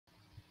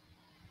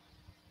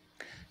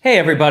Hey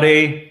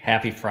everybody,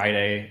 happy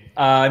Friday.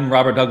 I'm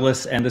Robert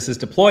Douglas and this is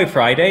Deploy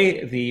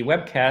Friday, the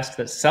webcast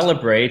that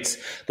celebrates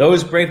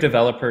those brave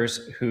developers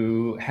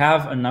who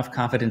have enough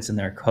confidence in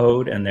their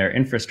code and their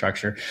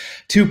infrastructure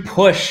to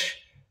push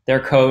their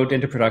code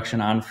into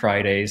production on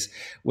Fridays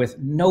with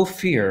no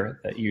fear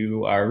that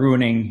you are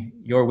ruining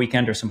your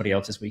weekend or somebody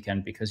else's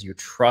weekend because you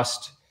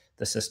trust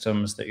the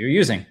systems that you're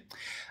using.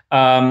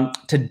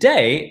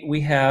 Today,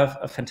 we have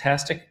a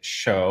fantastic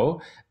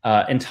show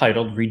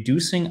entitled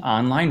Reducing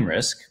Online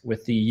Risk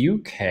with the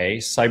UK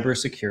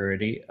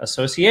Cybersecurity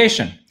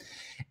Association.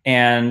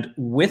 And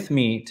with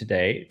me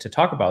today to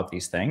talk about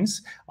these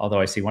things, although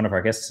I see one of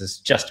our guests has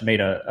just made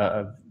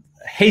a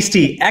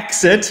hasty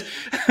exit.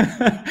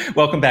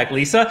 Welcome back,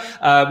 Lisa.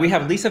 We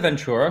have Lisa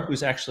Ventura,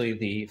 who's actually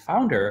the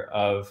founder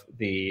of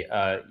the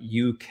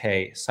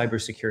UK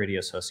Cybersecurity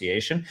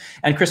Association,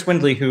 and Chris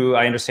Windley, who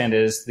I understand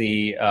is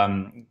the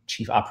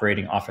chief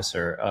operating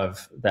officer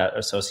of that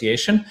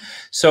association.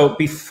 So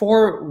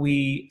before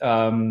we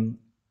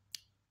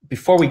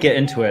get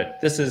into it,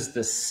 this is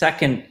the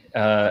second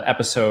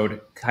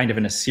episode kind of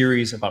in a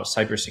series about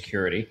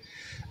cybersecurity.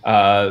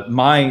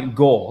 My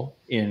goal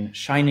in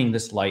shining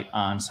this light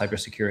on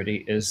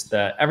cybersecurity is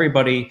that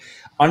everybody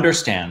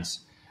understands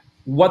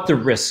what the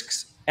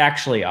risks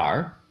actually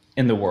are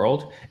in the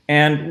world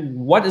and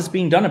what is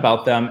being done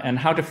about them and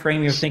how to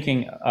frame your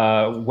thinking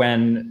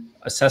when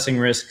assessing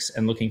risks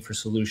and looking for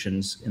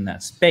solutions in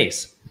that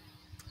space.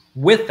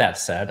 With that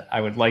said,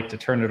 I would like to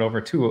turn it over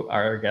to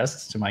our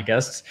guests, to my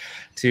guests,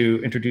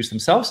 to introduce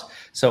themselves.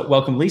 So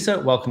welcome,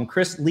 Lisa. Welcome,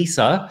 Chris.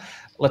 Lisa,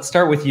 let's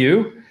start with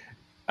you.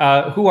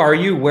 Who are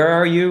you? Where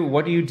are you?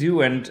 What do you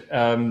do? And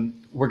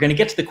we're going to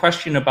get to the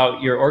question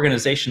about your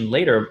organization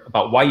later,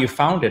 about why you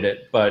founded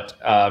it, but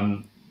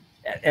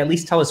at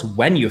least tell us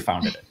when you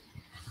founded it.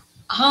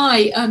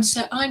 Hi,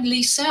 so I'm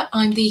Lisa.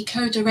 I'm the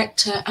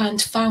co-director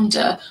and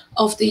founder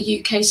of the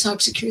UK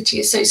Cybersecurity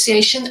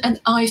Association, and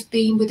I've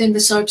been within the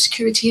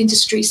cybersecurity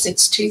industry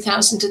since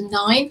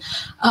 2009.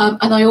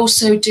 And I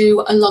also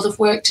do a lot of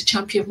work to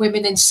champion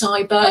women in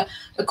cyber,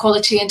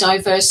 equality and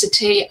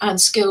diversity, and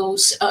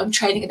skills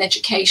training and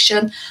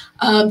education.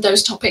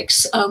 Those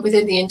topics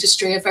within the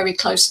industry are very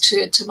close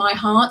to my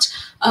heart.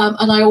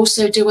 And I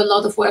also do a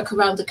lot of work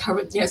around the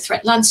current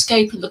threat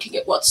landscape and looking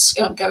at what's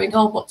going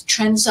on, what the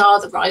trends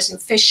are, the rise in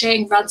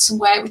phishing,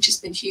 ransomware, which has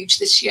been huge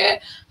this year.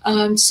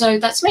 So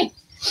that's me.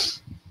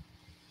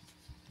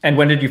 And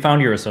when did you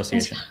found your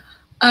association?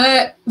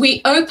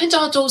 We opened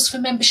our doors for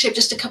membership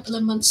just a couple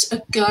of months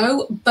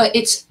ago, but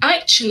it's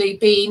actually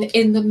been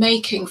in the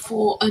making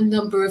for a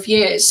number of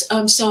years.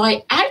 So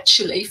I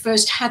actually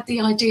first had the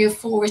idea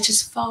for it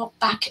as far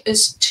back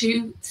as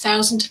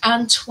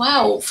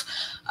 2012.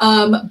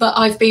 But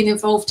I've been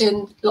involved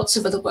in lots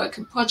of other work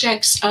and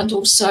projects, and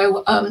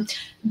also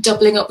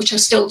doubling up, which I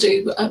still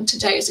do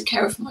today as a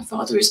carer for my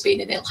father who's been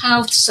in ill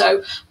health.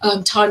 So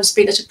time's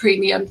been at a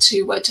premium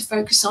to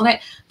focus on it.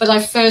 But I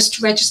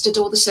first registered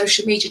all the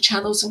social media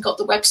channels and got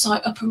the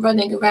website up and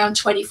running around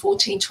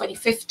 2014,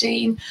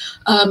 2015,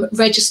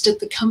 registered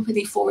the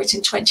company for it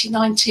in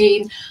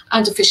 2019,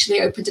 and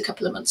officially opened a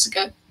couple of months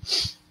ago.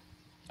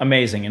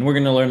 Amazing. And we're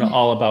going to learn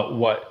all about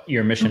what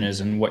your mission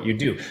is and what you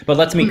do. But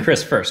let's meet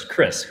Chris first.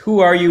 Chris, who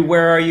are you?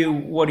 Where are you?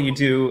 What do you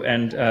do?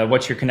 And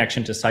what's your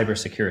connection to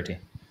cybersecurity?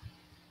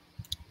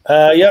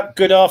 Yep.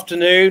 Good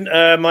afternoon.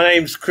 My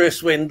name's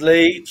Chris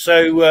Windley.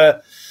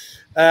 So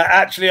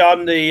actually,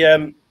 I'm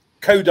the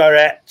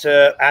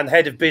co-director and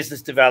head of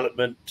business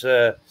development.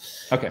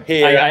 Okay.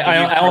 Here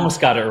I almost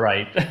got it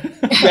right.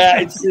 Yeah,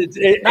 it's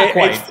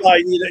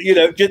fine.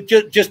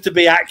 Just to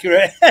be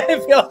accurate,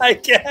 if you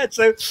like. Yeah.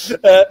 So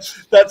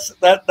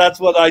that's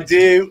what I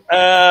do.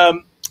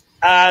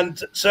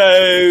 And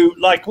so,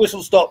 like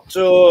whistle stop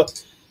tour,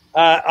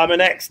 I'm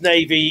an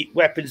ex-Navy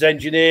weapons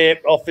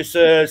engineer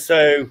officer.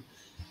 So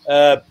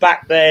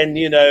back then,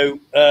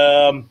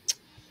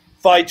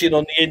 fighting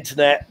on the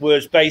internet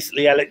was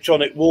basically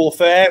electronic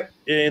warfare,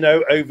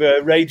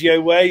 over radio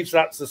waves.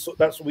 That's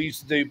what we used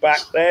to do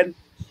back then.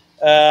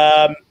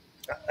 A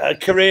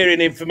career in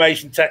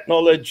information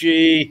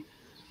technology.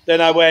 Then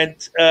I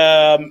went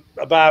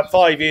about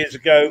 5 years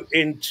ago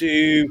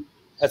into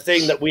a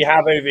thing that we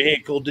have over here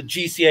called the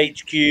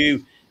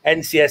GCHQ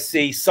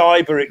NCSC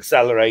Cyber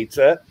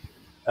Accelerator.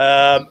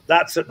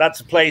 That's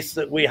a place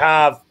that we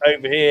have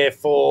over here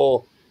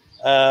for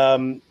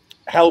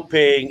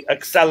helping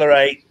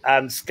accelerate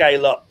and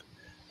scale up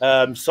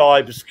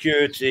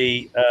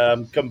cybersecurity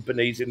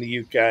companies in the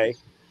UK.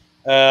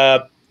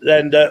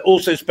 Then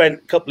also spent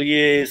a couple of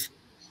years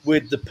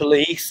with the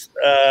police.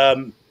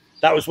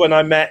 That was when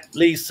I met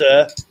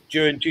Lisa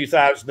during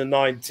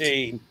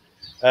 2019.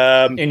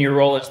 In your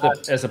role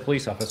as a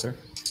police officer?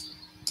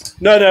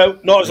 No,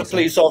 not as a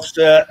police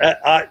officer.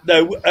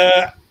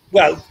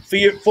 Well, for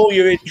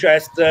your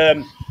interest,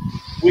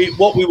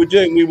 what we were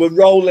doing, we were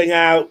rolling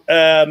out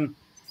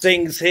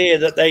things here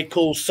that they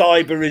call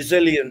cyber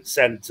resilience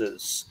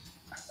centres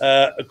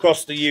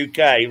across the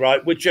UK,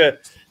 right?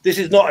 This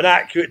is not an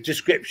accurate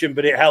description,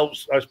 but it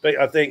helps, I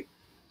think,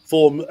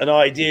 form an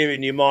idea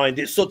in your mind.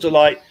 It's sort of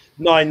like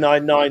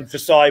 999 for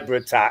cyber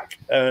attack,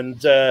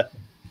 and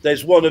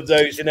there's one of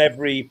those in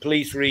every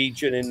police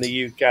region in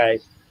the UK.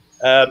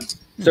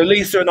 So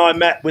Lisa and I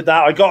met with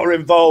that. I got her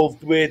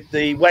involved with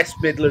the West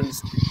Midlands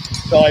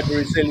Cyber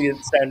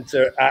Resilience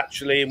Centre,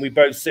 actually, and we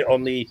both sit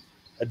on the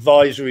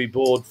advisory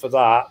board for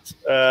that.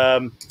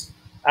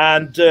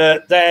 And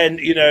then,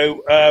 you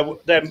know,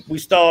 then we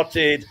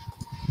started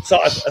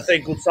a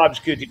thing called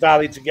Cybersecurity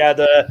Valley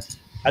together,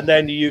 and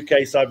then the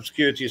UK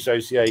Cybersecurity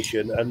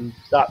Association, and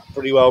that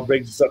pretty well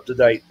brings us up to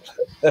date.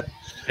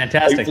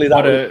 Fantastic.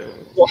 What a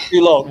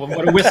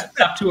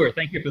whistle-stop tour.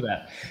 Thank you for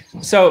that.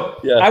 So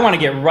yeah. I want to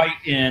get right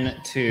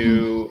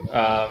into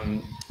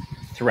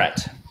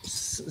threat.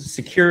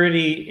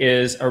 Security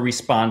is a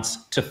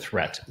response to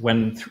threat.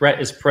 When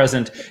threat is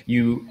present,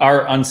 you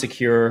are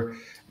unsecure,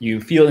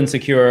 you feel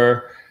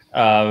insecure,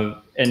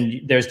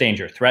 and there's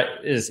danger. Threat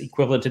is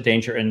equivalent to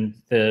danger, and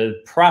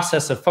the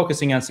process of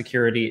focusing on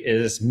security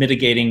is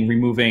mitigating,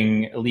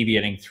 removing,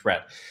 alleviating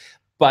threat.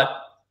 But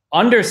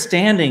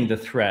understanding the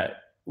threat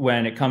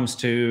when it comes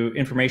to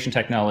information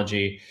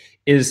technology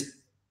is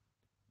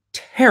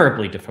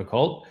terribly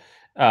difficult.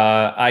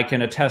 I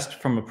can attest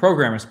from a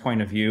programmer's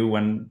point of view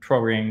when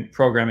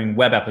programming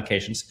web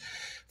applications,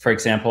 for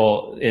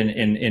example,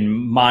 in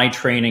my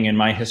training, in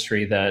my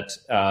history, that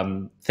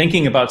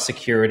thinking about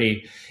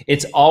security,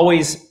 it's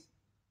always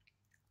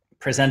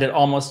presented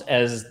almost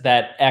as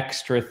that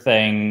extra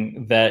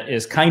thing that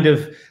is kind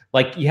of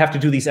like you have to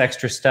do these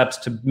extra steps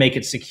to make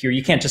it secure.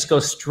 You can't just go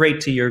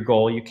straight to your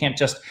goal. You can't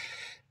just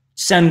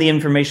send the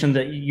information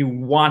that you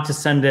want to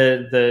send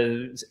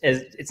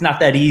it's not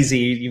that easy.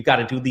 You've got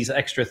to do these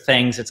extra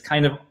things. It's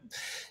kind of,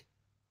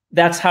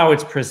 that's how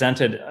it's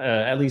presented,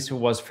 at least it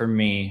was for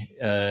me.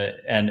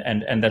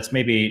 And that's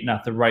maybe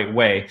not the right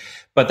way,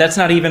 but that's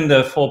not even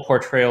the full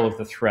portrayal of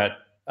the threat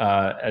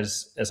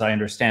as I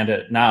understand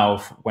it now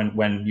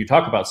when you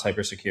talk about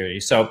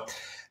cybersecurity. So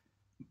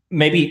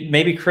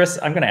maybe Chris,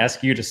 I'm going to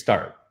ask you to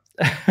start.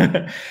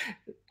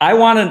 I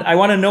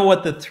want to know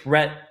what the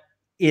threat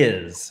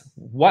is.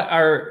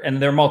 And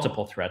there are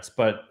multiple threats,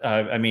 but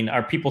I mean,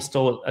 are people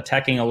still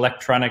attacking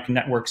electronic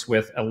networks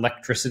with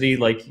electricity,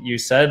 like you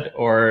said,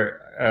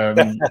 or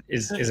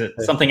is it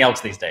something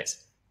else these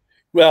days?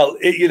 Well,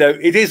 you know,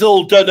 it is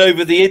all done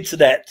over the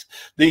internet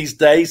these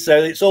days. So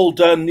it's all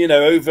done, you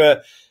know,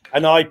 over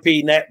an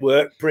IP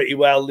network pretty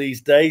well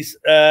these days.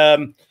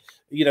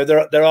 You know,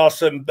 there are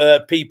some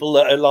people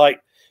that are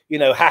like, you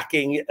know,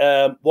 hacking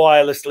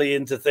wirelessly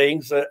into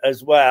things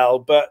as well,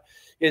 but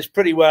it's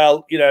pretty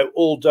well, you know,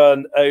 all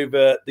done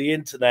over the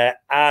internet.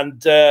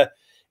 And it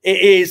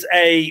is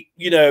a,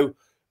 you know,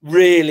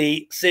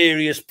 really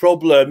serious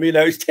problem. You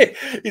know,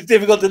 it's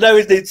difficult to know,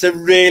 isn't it? It's a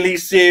really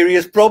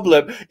serious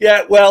problem.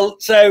 Yeah, well,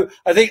 so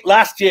I think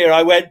last year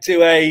I went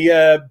to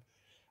a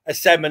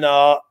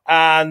seminar,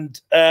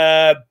 and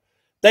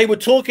they were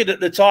talking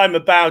at the time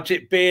about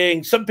it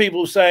being, some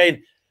people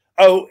saying,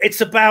 oh,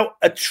 it's about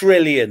 $1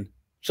 trillion,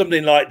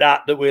 something like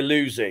that we're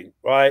losing,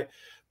 right?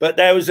 But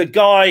there was a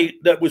guy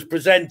that was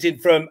presenting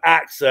from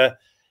AXA,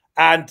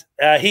 and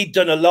he'd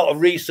done a lot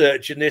of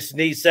research in this, and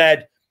he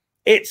said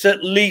it's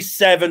at least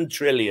 7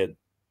 trillion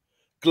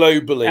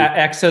globally.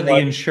 AXA, the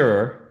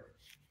insurer?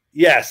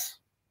 Yes.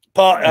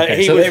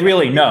 Okay, so they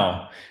really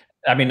know.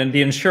 I mean,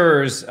 the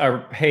insurers are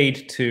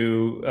paid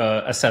to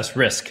assess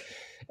risk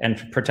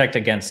and protect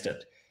against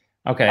it.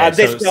 Okay,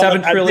 so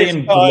 7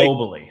 trillion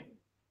globally.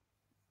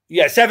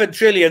 Yeah, 7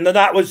 trillion, and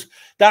that was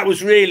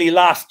really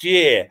last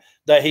year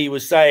that he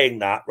was saying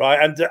that,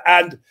 right?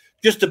 And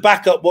just to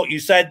back up what you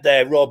said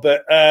there,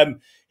 Robert,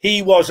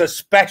 he was a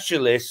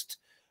specialist.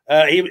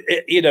 He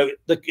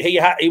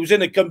was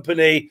in a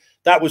company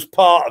that was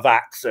part of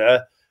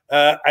AXA,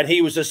 and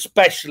he was a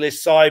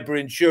specialist cyber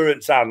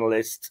insurance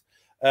analyst,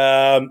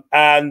 so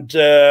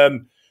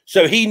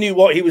he knew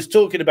what he was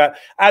talking about.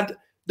 And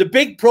the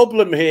big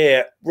problem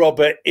here,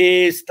 Robert,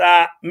 is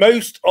that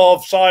most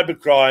of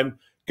cybercrime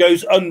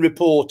goes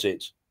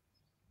unreported,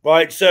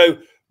 right? So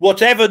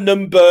whatever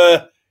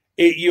number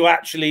you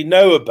actually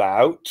know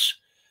about,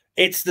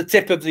 it's the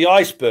tip of the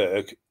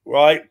iceberg,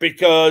 right?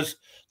 Because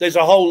there's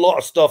a whole lot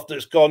of stuff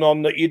that's gone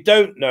on that you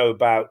don't know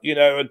about, you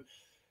know.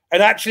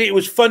 And actually, it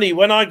was funny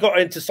when I got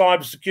into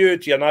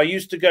cybersecurity, and I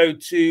used to go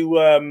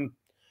to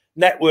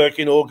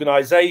networking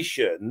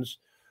organizations.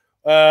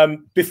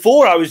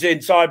 Before I was in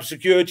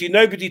cybersecurity,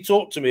 nobody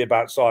talked to me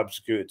about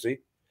cybersecurity.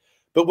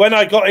 But when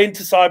I got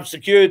into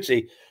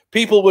cybersecurity,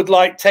 people would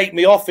like take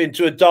me off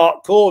into a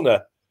dark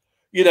corner,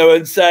 you know,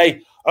 and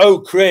say, oh,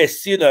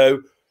 Chris, you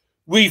know,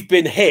 we've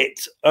been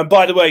hit. And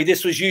by the way,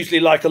 this was usually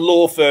like a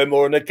law firm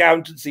or an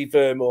accountancy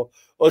firm or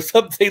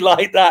something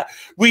like that.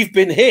 We've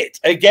been hit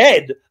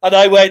again. And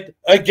I went,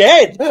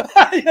 again?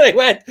 They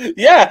went,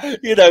 yeah,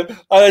 you know. And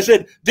I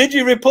said, did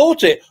you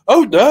report it?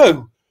 Oh,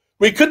 no,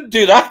 we couldn't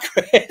do that,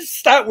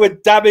 Chris. That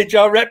would damage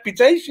our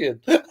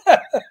reputation.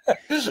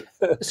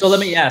 So let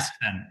me ask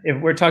then,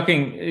 if we're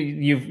talking,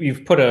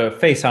 you've put a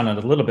face on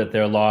it a little bit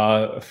there,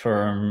 law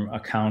firm,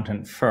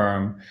 accountant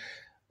firm.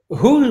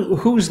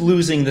 Who's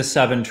losing the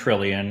 7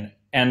 trillion,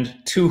 and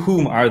to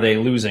whom are they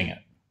losing it?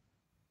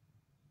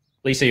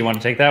 Lisa, you want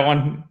to take that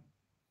one?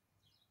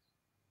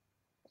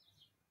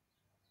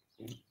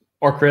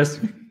 Or Chris?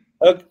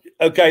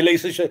 Okay,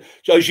 Lisa,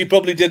 so she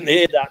probably didn't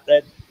hear that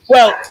then.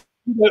 Well,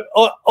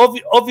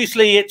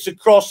 obviously it's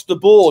across the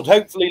board.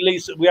 Hopefully,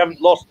 Lisa, we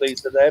haven't lost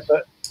Lisa there,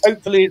 but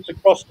hopefully it's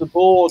across the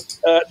board.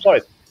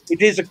 Sorry,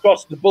 it is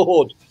across the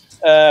board,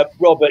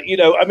 Robert.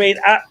 I mean,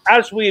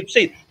 as we have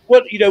seen,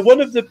 one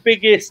of the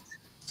biggest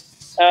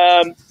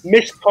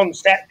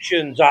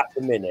misconceptions at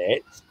the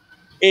minute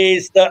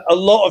is that a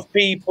lot of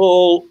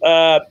people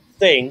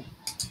think,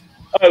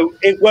 oh,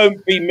 it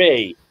won't be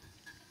me.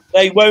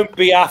 They won't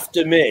be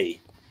after me.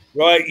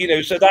 Right,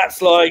 so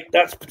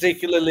that's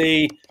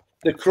particularly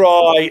the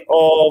cry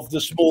of the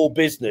small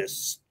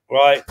business,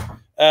 right?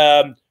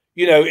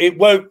 It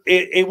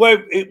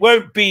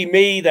won't be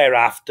me they're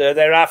after.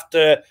 They're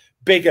after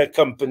bigger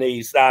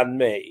companies than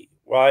me,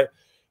 right?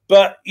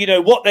 But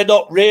what they're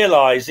not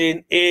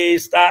realizing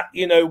is that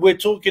we're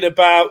talking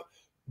about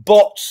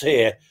bots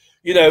here.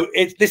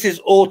 This is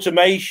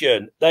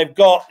automation. They've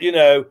got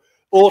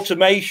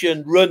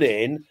automation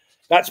running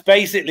that's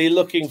basically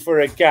looking for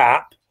a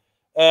gap.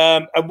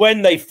 And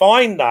when they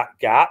find that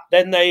gap,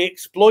 then they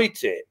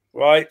exploit it,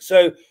 right?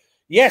 So,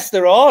 yes,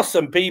 there are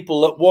some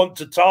people that want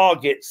to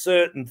target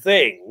certain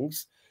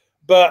things,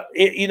 but,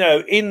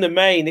 in the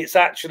main, it's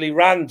actually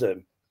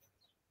random.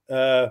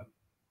 Okay.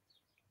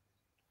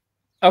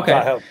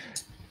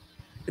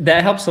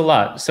 That helps a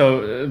lot. So,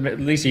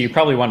 Lisa, you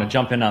probably want to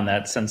jump in on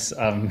that since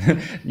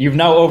you've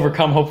now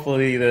overcome,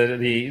 hopefully,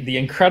 the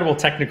incredible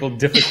technical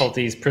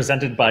difficulties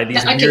presented by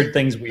these weird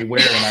things we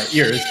wear in our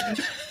ears.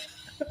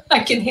 I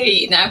can hear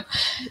you now.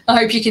 I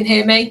hope you can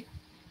hear me.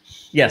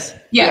 Yes.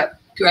 Yeah.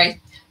 Great.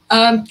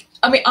 I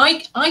mean,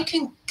 I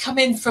can come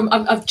in from.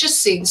 I've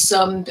just seen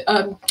some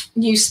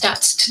new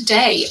stats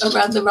today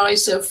around the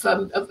rise of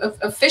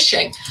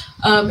phishing.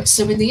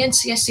 So in the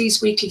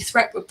NCSE's weekly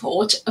threat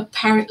report,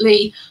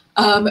 apparently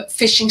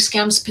phishing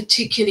scams,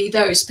 particularly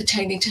those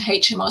pertaining to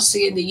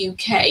HMRC in the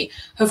UK,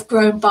 have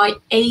grown by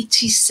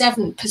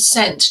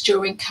 87%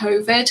 during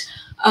COVID.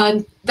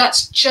 And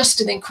that's just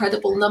an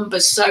incredible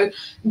number. So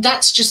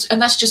that's just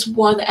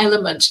one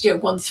element,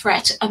 one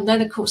threat. And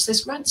then, of course,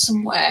 there's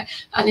ransomware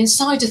and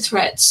insider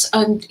threats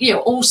and,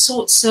 all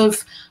sorts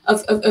of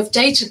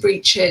data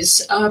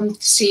breaches,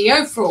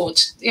 CEO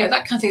fraud,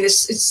 that kind of thing.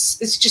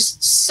 It's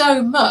just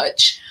so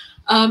much.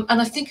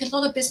 And I think a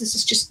lot of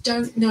businesses just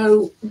don't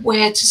know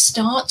where to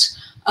start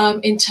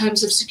in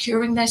terms of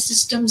securing their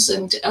systems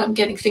and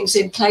getting things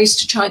in place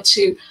to try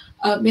to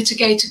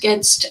mitigate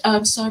against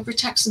cyber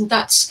attacks. And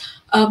that's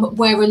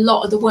where a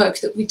lot of the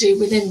work that we do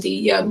within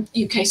the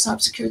UK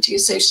Cybersecurity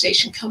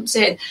Association comes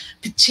in,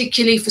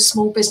 particularly for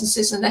small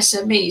businesses and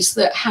SMEs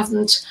that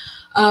haven't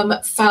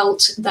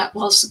felt that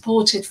well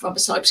supported from a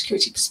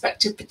cybersecurity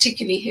perspective,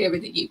 particularly here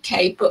in the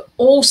UK, but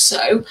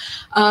also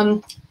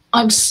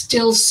I'm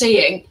still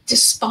seeing,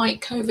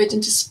 despite COVID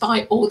and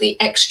despite all the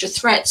extra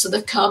threats that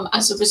have come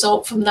as a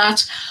result from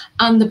that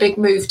and the big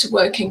move to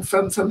working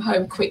from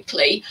home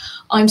quickly,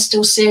 I'm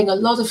still seeing a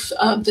lot of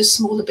the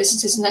smaller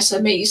businesses and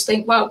SMEs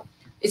think, well,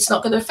 it's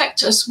not going to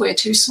affect us, we're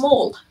too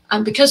small.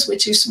 And because we're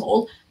too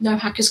small, no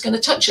hacker's going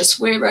to touch us,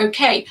 we're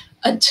okay,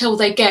 until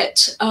they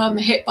get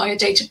hit by a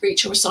data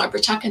breach or a cyber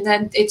attack, and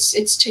then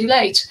it's too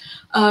late.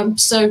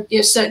 So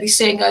you're certainly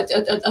seeing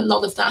a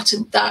lot of that,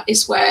 and that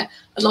is where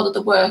a lot of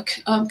the work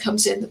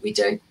comes in that we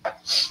do.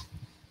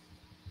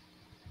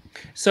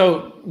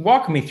 So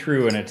walk me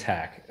through an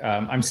attack.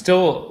 I'm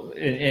still,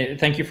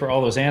 thank you for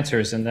all those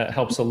answers, and that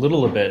helps a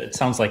little bit. It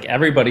sounds like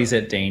everybody's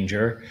at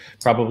danger,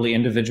 probably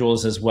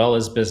individuals as well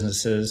as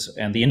businesses,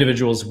 and the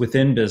individuals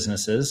within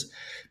businesses,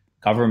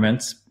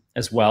 governments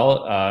as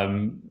well,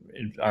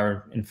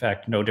 are in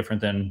fact no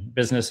different than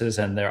businesses,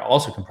 and they're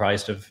also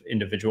comprised of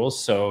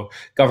individuals. So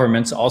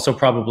governments also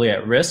probably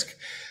at risk.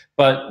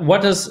 But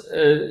what does,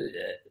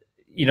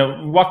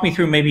 walk me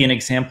through maybe an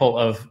example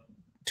of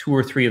 2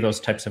 or 3 of those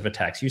types of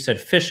attacks. You said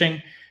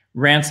phishing,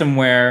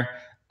 ransomware,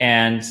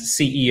 and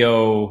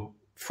CEO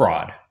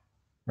fraud,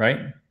 right?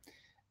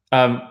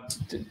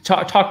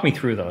 Talk me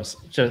through those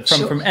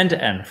just from end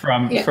to end.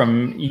 From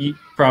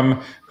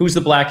who's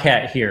the black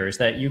hat here? Is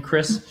that you,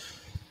 Chris?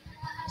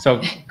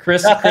 So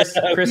Chris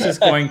is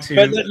going to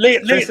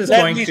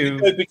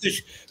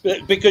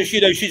because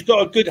she's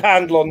got a good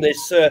handle on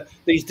this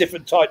these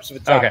different types of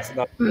attacks.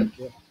 Okay.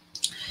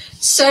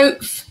 So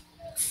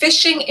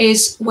phishing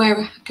is where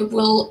a hacker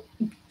will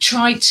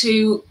try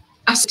to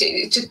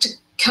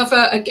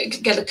cover,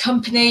 get a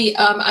company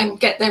and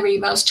get their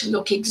emails to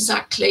look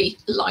exactly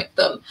like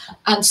them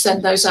and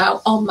send those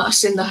out en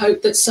masse in the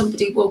hope that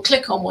somebody will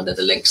click on one of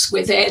the links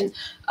within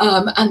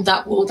and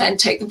that will then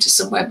take them to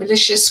somewhere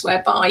malicious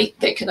whereby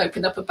they can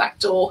open up a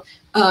backdoor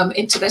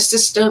into their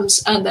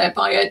systems, and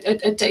thereby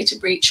a data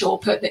breach or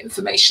pertinent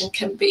information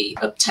can be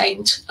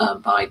obtained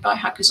by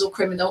hackers or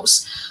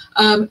criminals.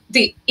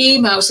 The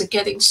emails are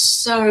getting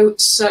so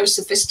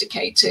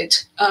sophisticated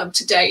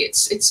today.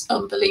 It's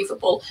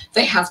unbelievable.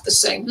 They have the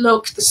same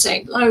look, the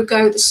same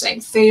logo, the same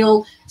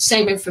feel,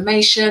 same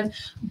information,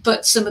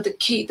 but some of the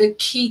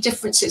key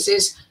differences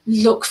is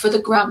look for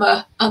the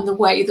grammar and the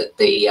way that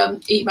the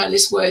email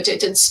is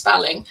worded and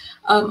spelling.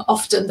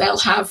 Often they'll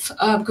have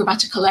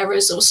grammatical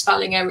errors or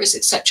spelling errors,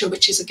 etc.,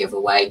 which is a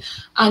giveaway.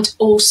 And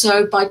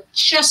also by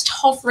just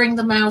hovering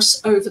the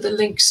mouse over the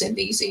links in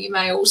these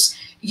emails,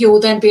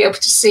 you'll then be able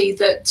to see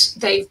that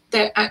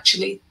they're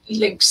actually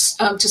links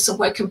to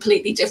somewhere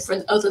completely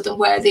different other than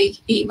where the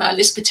email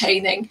is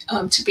pertaining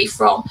to be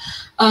from.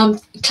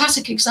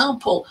 Classic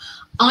example,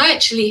 I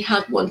actually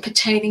had one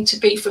pertaining to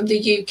be from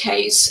the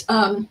UK's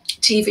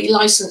TV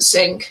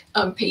licensing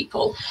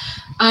people,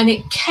 and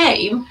it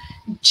came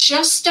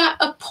just at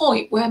a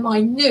point where I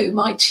knew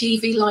my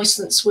TV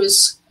license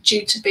was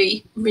due to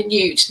be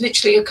renewed,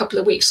 literally a couple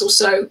of weeks or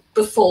so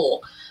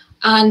before.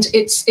 And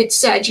it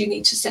said you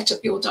need to set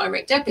up your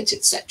direct debit,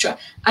 etc.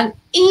 And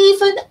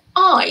even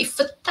I,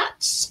 for that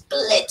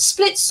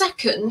split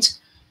second,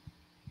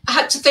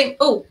 had to think,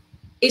 oh,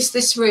 is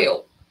this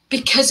real?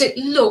 Because it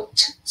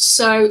looked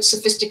so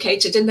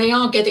sophisticated, and they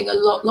are getting a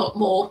lot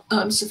more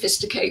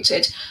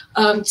sophisticated.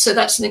 So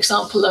that's an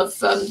example of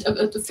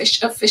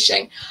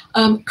phishing.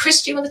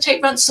 Chris, do you want to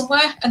take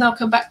ransomware, and I'll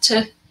come back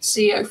to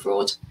CEO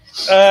fraud?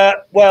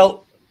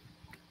 Well,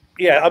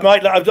 yeah, I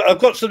might. I've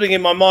got something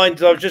in my mind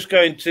that I was just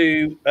going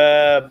to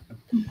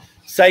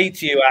say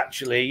to you.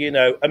 Actually, you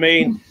know, I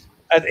mean,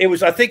 I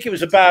think it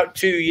was about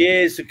 2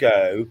 years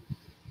ago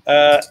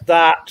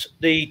that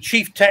the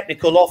chief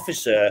technical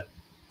officer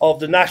of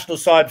the National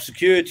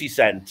Cybersecurity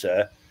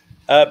Centre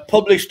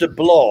published a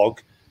blog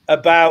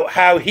about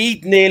how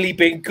he'd nearly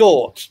been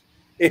caught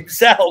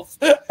himself,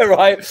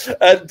 right?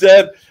 And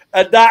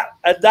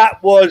that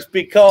was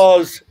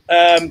because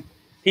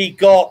he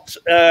got,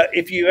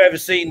 if you've ever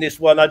seen this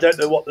one, I don't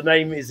know what the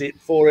name is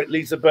for it,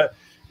 Lisa, but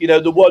you know,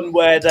 the one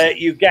where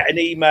you get an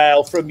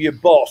email from your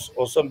boss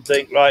or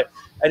something, right?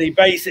 And he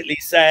basically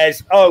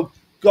says, "Oh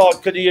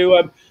God, can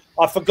you?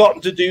 I've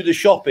forgotten to do the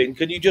shopping.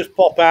 Can you just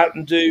pop out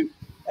and do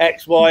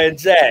X, Y, and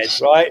Z?"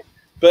 Right?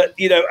 But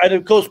you know, and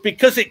of course,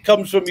 because it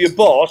comes from your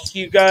boss,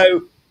 you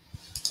go,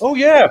 "Oh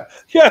yeah,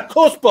 of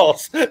course,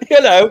 boss."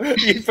 You know,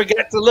 you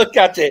forget to look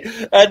at it,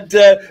 and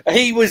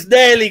he was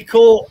nearly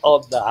caught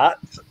on that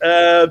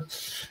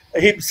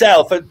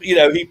himself. And you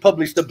know, he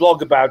published a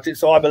blog about it,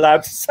 so I'm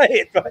allowed to say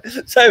it.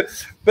 Right? So,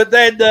 but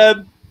then,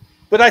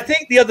 but I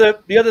think the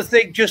other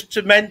thing just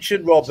to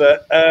mention,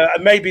 Robert,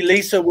 and maybe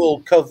Lisa will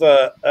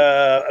cover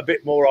a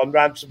bit more on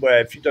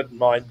ransomware if she doesn't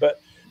mind,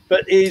 but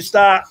is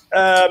that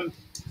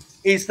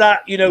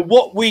you know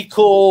what we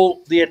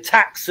call the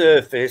attack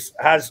surface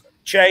has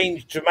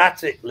changed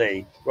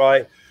dramatically,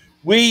 right?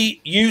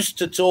 We used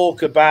to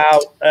talk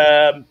about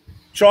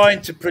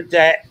trying to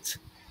protect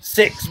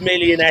 6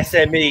 million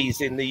SMEs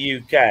in the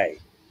UK.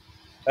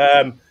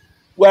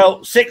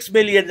 Well, 6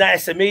 million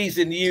SMEs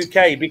in the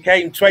UK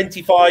became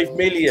 25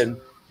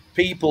 million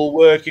people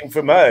working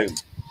from home,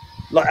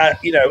 like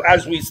you know,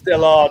 as we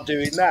still are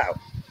doing now,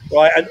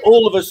 right? And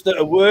all of us that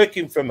are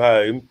working from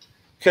home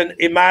can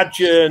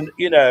imagine,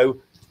 you know,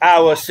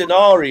 our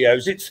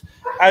scenarios.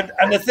 And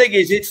the thing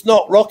is, it's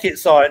not rocket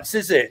science,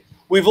 is it?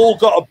 We've all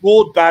got a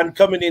broadband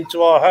coming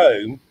into our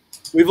home.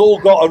 We've all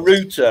got a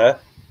router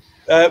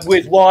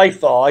with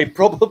Wi-Fi,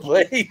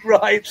 probably,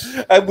 right?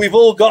 And we've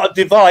all got a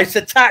device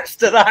attached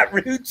to that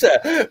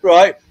router,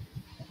 right?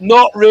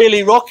 Not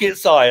really rocket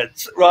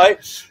science, right?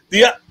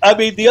 I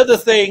mean, the other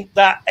thing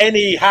that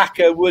any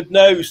hacker would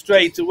know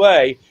straight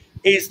away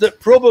is that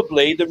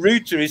probably the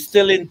router is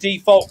still in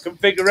default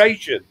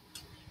configuration.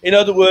 In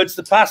other words,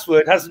 the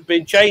password hasn't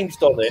been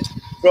changed on it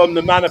from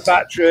the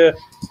manufacturer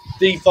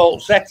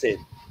default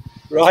setting,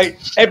 right?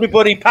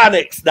 Everybody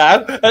panics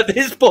now at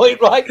this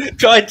point, right?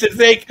 Trying to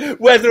think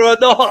whether or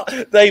not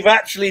they've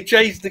actually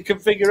changed the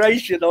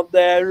configuration on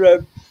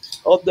their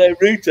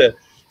router.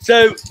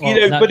 So,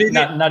 you know,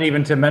 not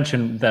even to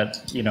mention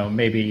that, you know,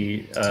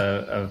 maybe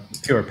a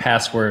pure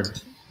password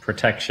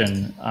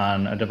protection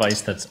on a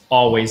device that's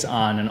always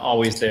on and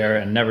always there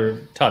and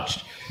never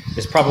touched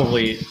is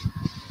probably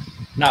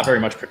not very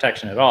much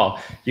protection at all.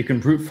 You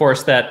can brute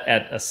force that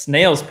at a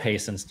snail's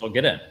pace and still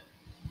get in.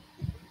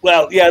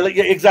 Well, yeah,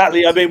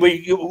 exactly. I mean,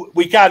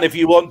 we can, if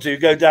you want to,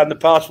 go down the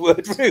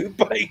password route,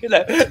 but you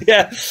know,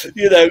 yeah,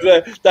 you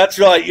know, that's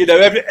right. You know,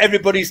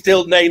 everybody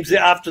still names it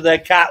after their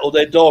cat or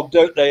their dog,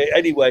 don't they?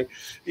 Anyway,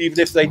 even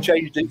if they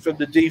changed it from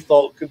the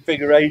default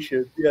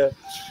configuration, yeah.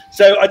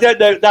 So I don't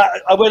know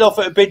that I went off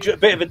at a bit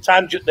of a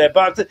tangent there,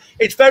 but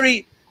it's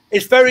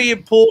very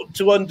important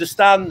to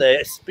understand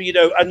this. But you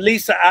know, and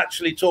Lisa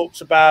actually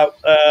talks about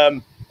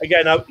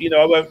again, I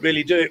won't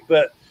really do it,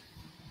 but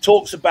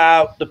talks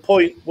about the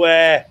point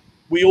where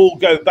we all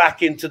go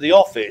back into the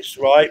office,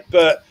 right?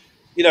 But,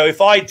 you know, if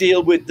I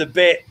deal with the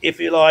bit, if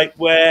you like,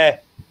 where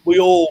we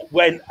all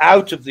went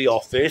out of the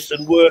office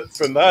and worked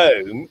from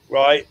home,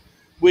 right?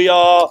 We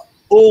are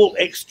all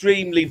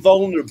extremely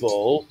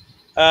vulnerable,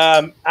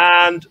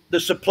 and the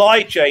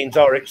supply chains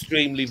are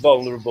extremely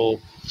vulnerable,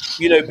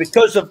 you know,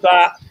 because of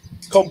that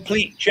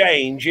complete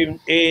change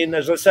in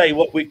as I say,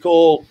 what we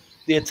call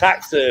the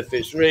attack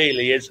surface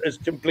really has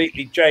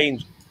completely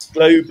changed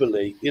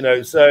globally, you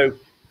know. So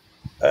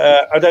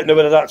I don't know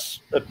whether that's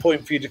a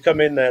point for you to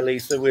come in there,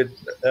 Lisa, with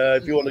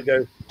if you want to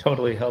go.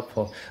 Totally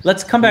helpful.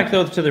 Let's come back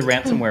though to the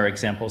ransomware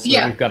example, so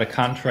that we've got a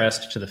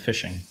contrast to the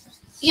phishing.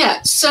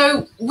 Yeah,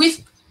 so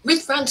with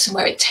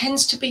ransomware, it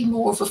tends to be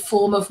more of a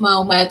form of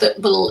malware that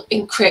will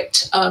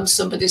encrypt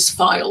somebody's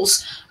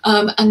files,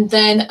 and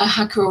then a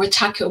hacker or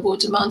attacker will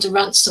demand a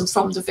ransom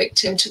from the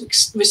victim to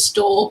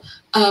restore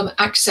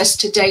access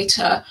to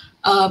data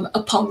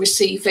upon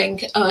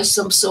receiving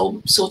some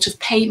sort of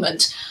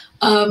payment.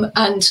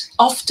 And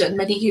often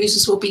many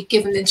users will be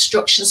given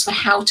instructions for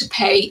how to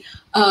pay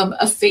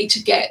a fee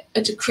to get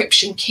a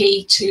decryption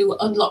key to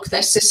unlock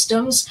their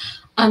systems.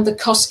 And the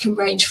cost can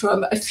range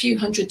from a few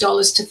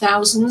 $100s to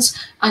thousands,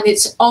 and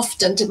it's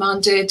often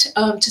demanded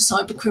to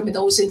cyber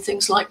criminals in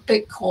things like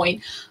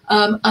Bitcoin.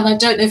 And I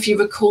don't know if you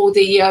recall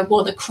the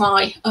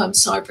WannaCry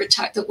cyber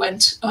attack that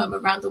went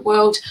around the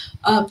world.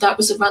 That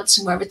was a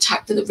ransomware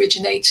attack that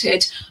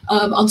originated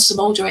on some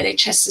older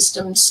NHS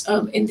systems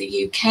in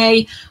the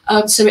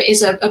UK. So it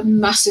is a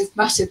massive,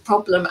 massive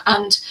problem,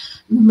 and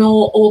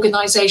more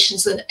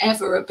organizations than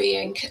ever are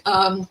being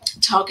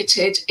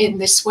targeted in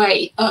this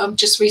way.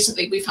 Just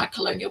recently, we've had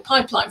Colonial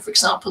Pipeline, for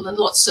example, and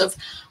lots of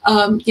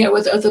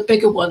other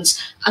bigger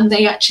ones, and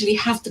they actually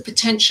have the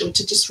potential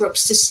to disrupt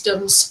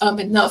systems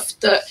enough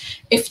that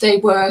if they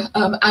were,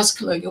 as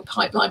Colonial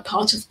Pipeline,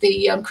 part of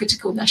the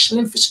critical national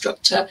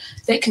infrastructure,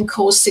 they can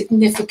cause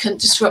significant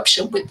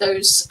disruption with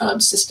those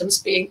systems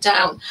being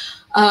down.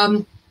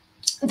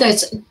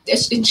 There's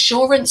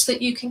insurance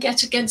that you can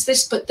get against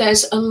this, but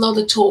there's a lot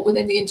of talk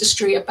within the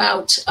industry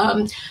about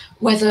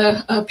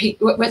whether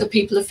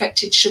people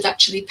affected should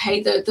actually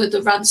pay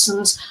the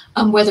ransoms,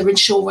 and whether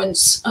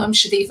insurance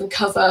should even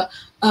cover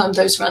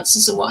those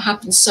ransoms and what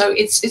happens. So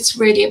it's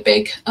really a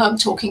big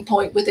talking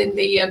point within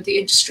the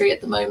industry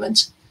at the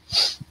moment.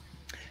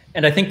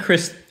 And I think,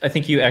 Chris,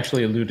 you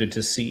actually alluded to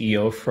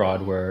CEO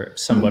fraud, where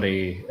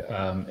somebody,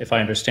 if I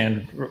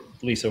understand,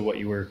 Lisa, what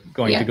you were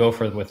going to go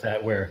for with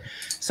that, where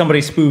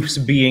somebody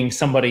spoofs being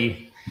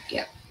somebody.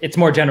 Yeah. It's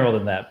more general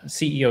than that.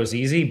 CEO is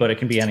easy, but it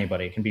can be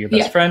anybody. It can be your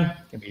best friend,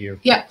 it can be your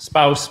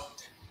spouse,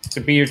 it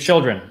could be your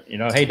children. You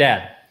know, hey,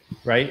 dad,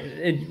 right?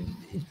 It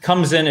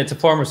comes in, it's a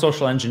form of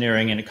social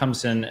engineering, and it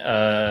comes in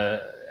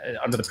under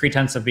the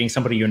pretense of being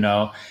somebody you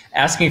know,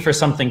 asking for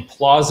something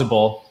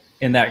plausible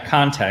in that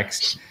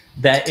context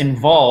that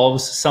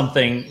involves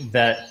something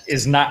that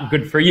is not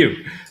good for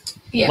you,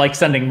 like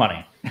sending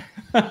money.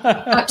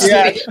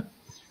 Absolutely. Yeah.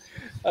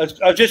 I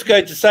was just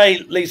going to say,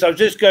 Lisa,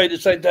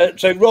 that,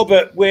 so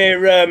Robert,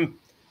 we're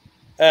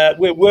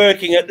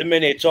working at the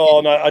minute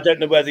on, I don't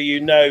know whether you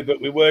know, but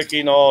we're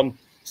working on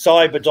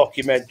cyber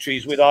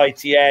documentaries with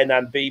ITN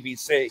and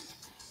BBC.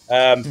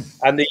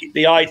 And the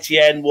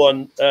ITN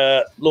one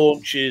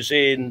launches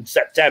in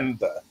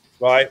September,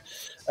 right?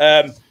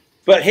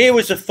 But here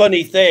was a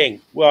funny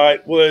thing,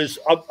 right? Was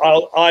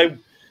I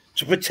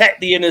to protect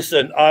the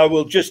innocent, I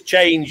will just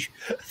change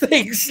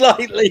things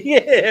slightly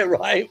here,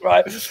 right?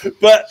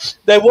 But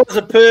there was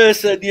a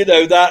person, you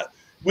know, that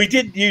we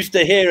didn't used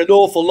to hear an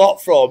awful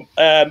lot from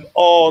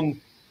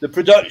on the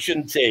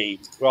production team,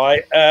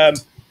 right?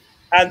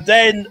 And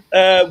then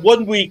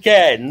one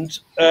weekend,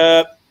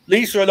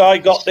 Lisa and I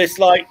got this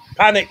like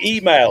panic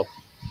email.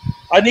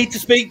 I need to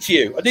speak to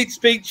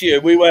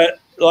you. We were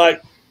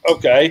like,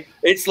 okay,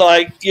 it's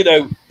like, you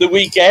know, the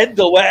weekend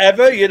or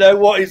whatever, you know,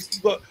 what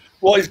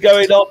is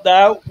going on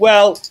now?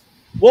 Well,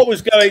 what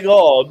was going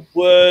on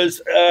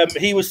was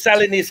he was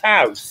selling his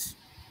house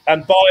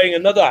and buying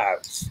another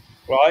house,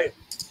 right?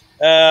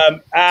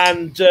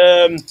 And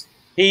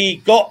he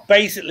got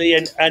basically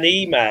an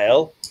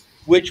email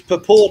which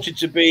purported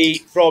to be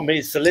from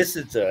his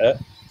solicitor,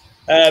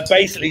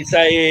 basically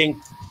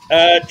saying,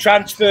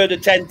 transfer the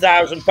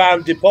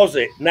 £10,000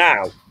 deposit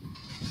now.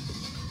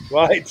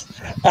 Right,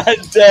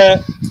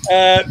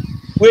 and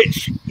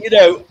which, you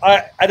know,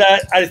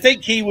 I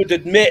think he would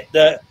admit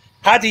that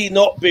had he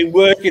not been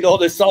working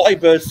on a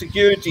cyber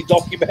security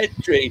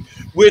documentary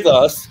with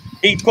us,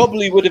 he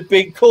probably would have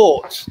been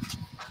caught,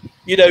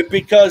 you know,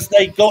 because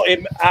they got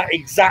him at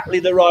exactly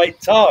the right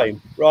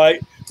time,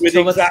 right? With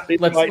so exactly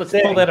the right let's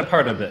thing. pull that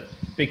apart a bit,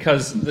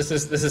 because this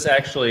is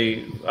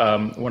actually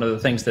one of the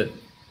things that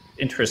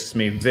interests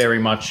me very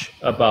much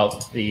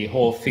about the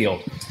whole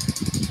field.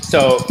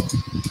 So,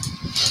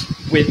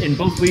 in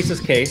both Lisa's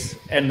case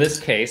and this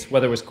case,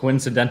 whether it was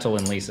coincidental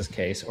in Lisa's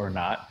case or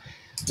not,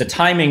 the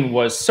timing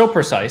was so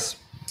precise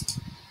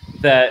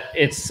that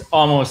it's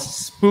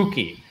almost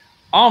spooky,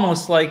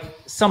 almost like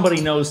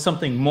somebody knows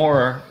something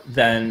more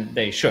than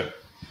they should.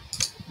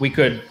 We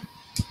could,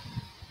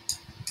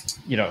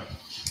 you know,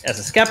 as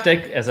a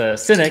skeptic, as a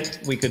cynic,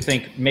 we could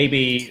think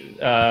maybe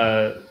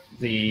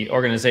the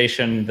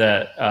organization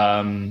that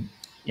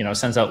you know,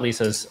 sends out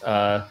Lisa's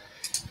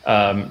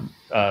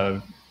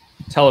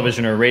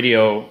television or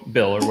radio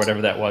bill or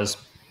whatever that was,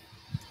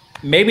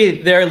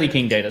 maybe they're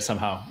leaking data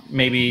somehow.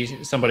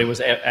 Maybe somebody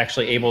was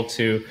actually able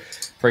to,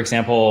 for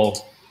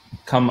example,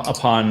 come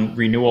upon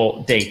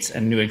renewal dates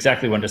and knew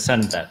exactly when to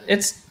send that.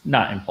 It's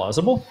not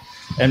implausible.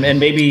 And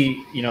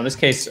maybe, in this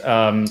case,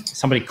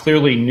 somebody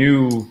clearly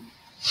knew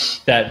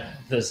that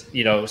this,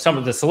 some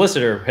of the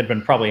solicitor had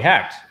been probably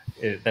hacked.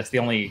 That's the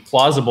only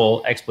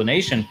plausible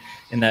explanation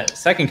in that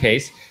second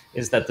case,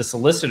 is that the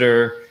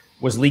solicitor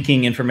was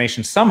leaking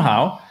information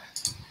somehow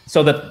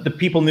so that the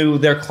people knew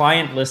their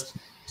client list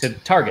to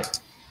target.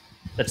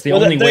 That's the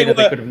only way that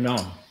they could have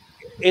known.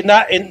 In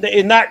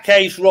that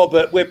case,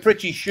 Robert, we're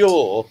pretty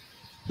sure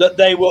that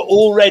they were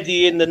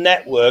already in the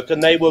network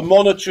and they were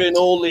monitoring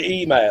all the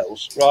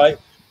emails, right?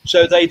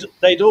 So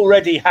they'd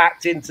already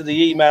hacked into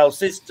the email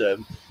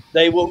system.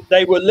 They were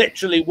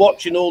literally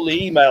watching all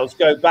the emails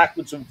go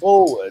backwards and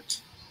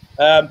forwards,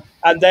 and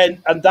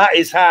that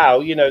is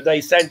how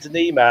they sent an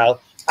email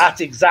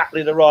at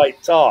exactly the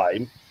right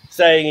time,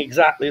 saying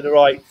exactly the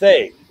right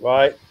thing,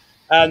 right?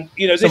 And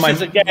this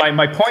is again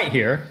my point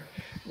here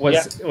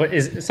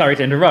is sorry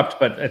to interrupt,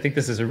 but I think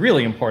this is a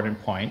really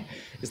important point,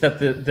 is that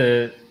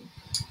the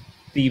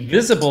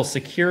visible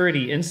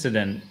security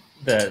incident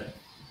that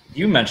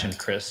you mentioned,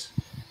 Chris,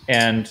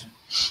 and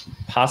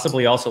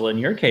possibly also in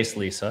your case,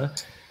 Lisa,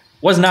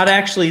 was not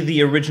actually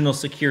the original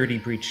security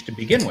breach to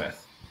begin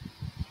with.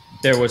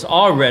 There was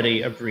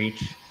already a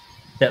breach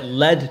that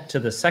led to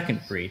the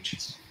second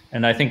breach.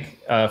 And I think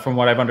from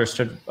what I've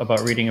understood about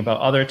reading about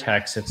other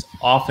attacks, it's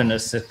often a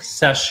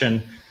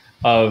succession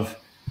of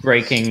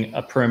breaking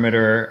a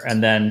perimeter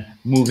and then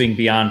moving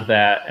beyond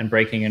that and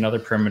breaking another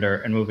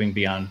perimeter and moving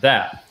beyond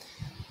that,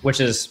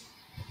 which is,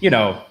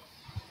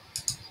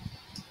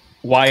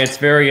 why it's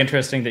very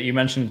interesting that you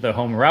mentioned the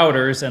home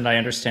routers. And I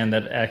understand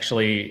that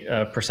actually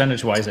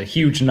percentage-wise, a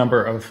huge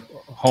number of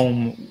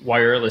home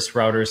wireless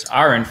routers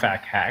are in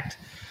fact hacked,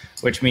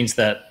 which means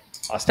that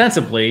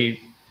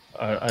ostensibly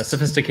a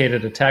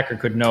sophisticated attacker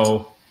could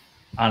know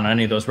on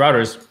any of those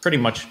routers pretty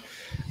much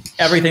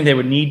everything they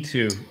would need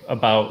to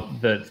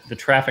about the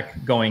traffic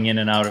going in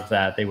and out of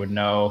that. They would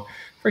know,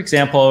 for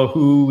example,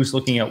 who's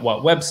looking at what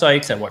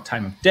websites at what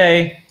time of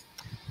day.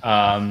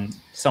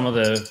 Some of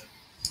the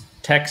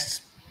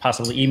texts,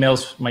 possibly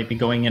emails, might be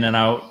going in and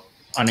out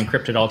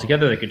unencrypted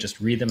altogether. They could just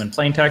read them in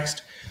plain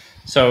text.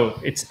 So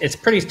it's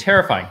pretty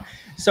terrifying.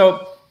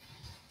 So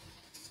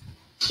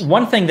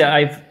one thing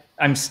that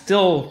I'm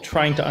still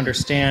trying to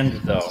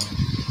understand, though,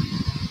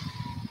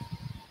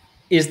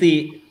 is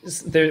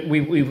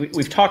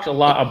we've talked a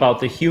lot about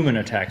the human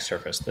attack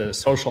surface, the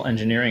social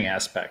engineering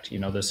aspect.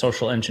 The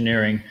social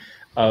engineering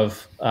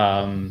of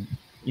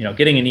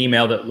getting an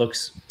email that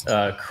looks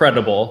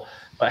credible,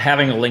 but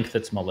having a link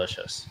that's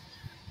malicious,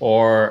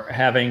 or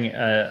having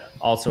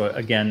also,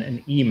 again,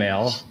 an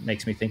email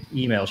makes me think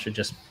email should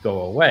just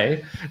go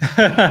away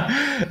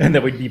and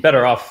that we'd be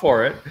better off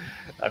for it.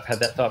 I've had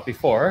that thought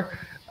before.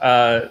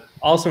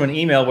 Also an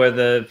email where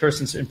the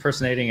person's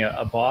impersonating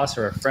a boss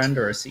or a friend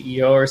or a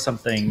CEO or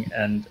something,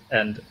 and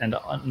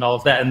all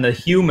of that, and the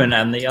human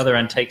on the other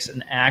end takes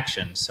an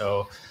action.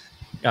 So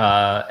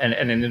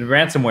and in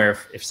ransomware,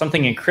 if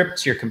something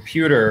encrypts your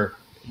computer,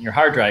 your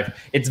hard drive,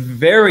 it's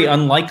very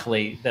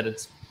unlikely that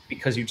it's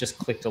because you just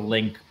clicked a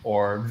link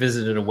or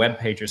visited a web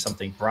page or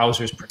something.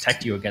 Browsers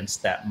protect you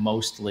against that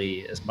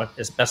mostly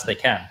as best they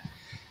can.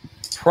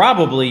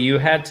 Probably you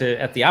had to,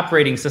 at the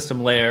operating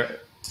system layer,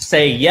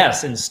 say,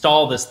 yes,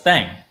 install this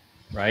thing,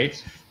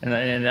 right?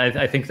 And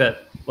I think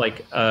that,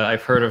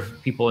 I've heard of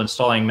people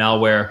installing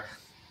malware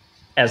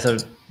as a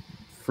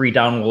free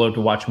download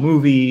to watch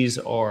movies,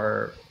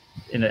 or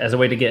as a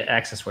way to get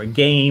access to a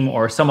game,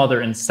 or some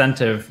other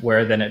incentive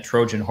where then it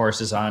Trojan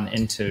horses on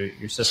into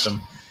your system,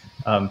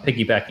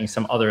 piggybacking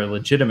some other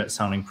legitimate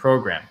sounding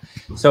program.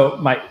 So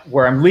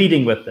where I'm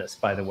leading with this,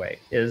 by the way,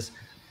 is,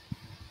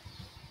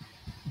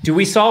 do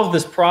we solve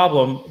this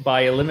problem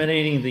by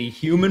eliminating the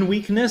human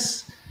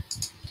weakness,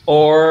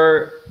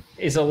 or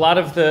is a lot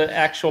of the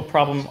actual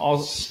problem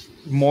also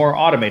more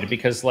automated?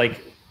 Because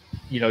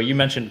you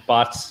mentioned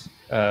bots,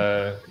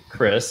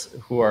 Chris,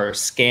 who are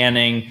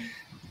scanning,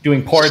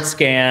 doing port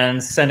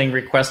scans, sending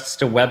requests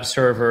to web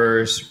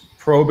servers,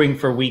 probing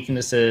for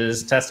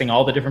weaknesses, testing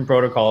all the different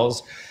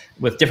protocols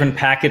with different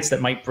packets that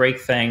might break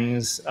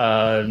things,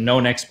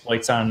 known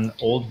exploits on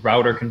old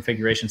router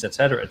configurations, et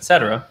cetera, et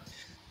cetera.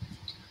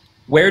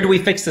 Where do we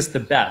fix this the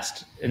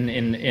best?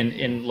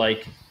 In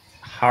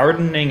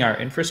hardening our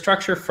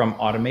infrastructure from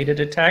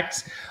automated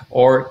attacks,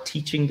 or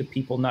teaching the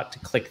people not to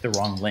click the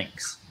wrong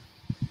links?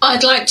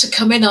 I'd like to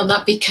come in on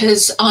that,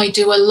 because I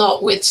do a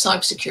lot with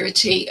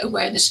cybersecurity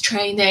awareness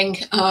training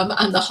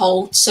and the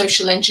whole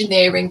social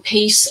engineering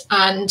piece.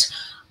 And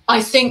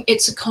I think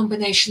it's a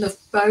combination of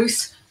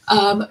both.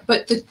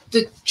 But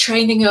the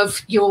training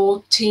of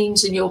your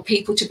teams and your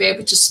people to be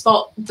able to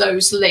spot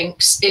those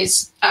links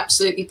is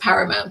absolutely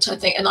paramount, I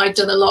think. And I've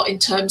done a lot in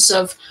terms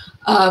of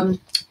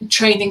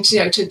training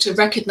to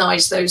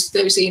recognize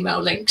those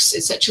email links,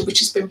 etc., which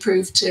has been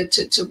proved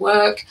to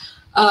work.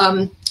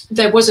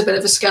 There was a bit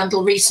of a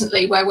scandal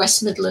recently where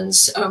West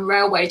Midlands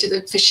Railway did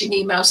a phishing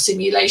email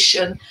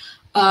simulation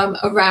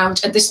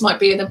around, and this might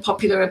be an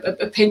unpopular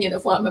opinion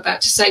of what I'm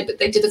about to say, but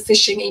they did a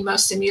phishing email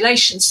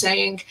simulation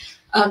saying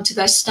to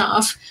their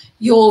staff,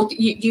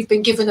 you've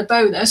been given a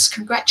bonus,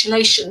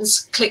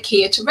 congratulations, click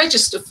here to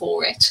register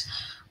for it.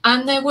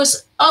 And there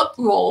was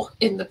uproar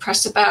in the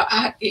press about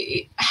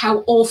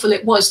how awful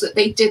it was that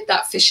they did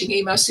that phishing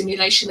email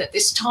simulation at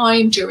this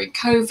time during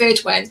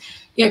COVID, when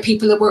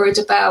people are worried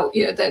about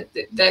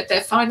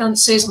their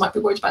finances, might be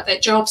worried about their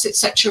jobs,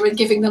 etc., and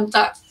giving them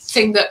that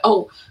thing that,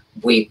 oh,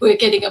 we're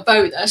getting a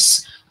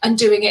bonus, and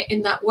doing it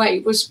in that way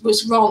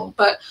was wrong.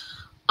 But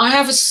I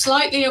have a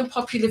slightly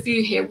unpopular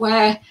view here,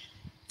 where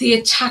the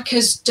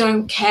attackers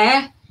don't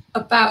care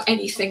about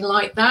anything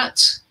like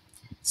that.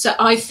 So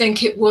I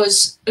think it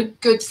was a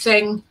good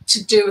thing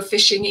to do a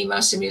phishing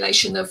email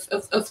simulation of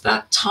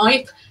that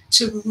type,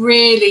 to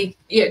really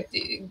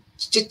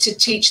to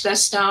teach their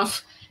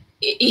staff,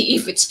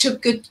 if it's too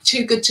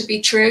good to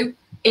be true,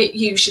 it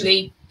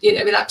usually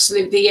it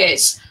absolutely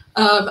is.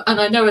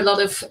 And I know a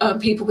lot of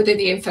people within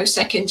the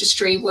InfoSec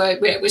industry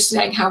were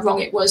saying how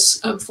wrong it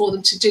was for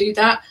them to do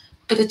that,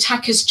 but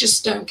attackers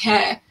just don't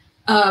care.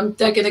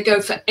 They're going to go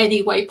for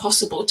any way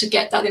possible to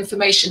get that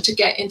information, to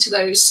get into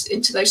those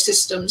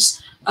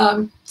systems.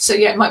 So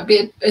yeah, it might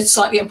be a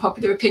slightly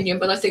unpopular opinion,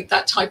 but I think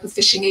that type of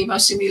phishing email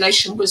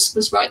simulation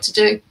was right to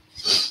do.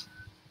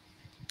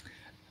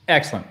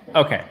 Excellent.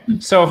 Okay,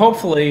 so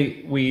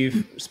hopefully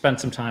we've spent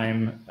some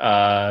time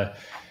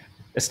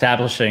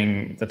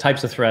establishing the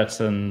types of threats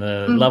and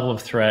the level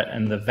of threat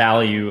and the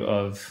value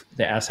of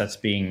the assets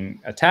being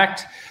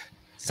attacked.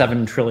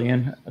 7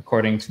 trillion,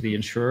 according to the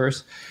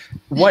insurers.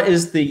 What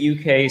is the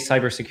UK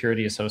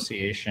Cybersecurity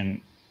Association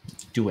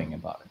doing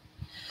about it?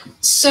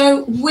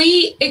 So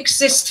we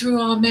exist through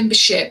our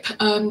membership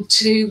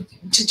to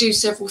do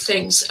several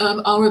things.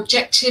 Our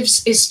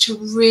objectives is to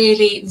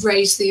really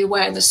raise the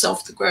awareness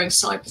of the growing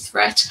cyber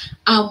threat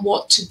and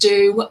what to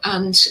do,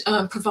 and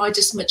provide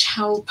as much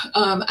help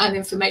and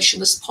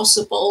information as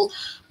possible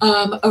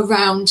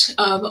around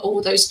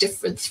all those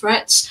different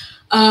threats.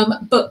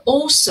 But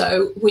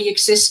also we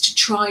exist to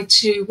try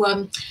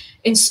to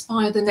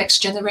inspire the next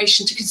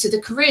generation to consider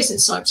careers in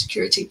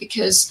cybersecurity,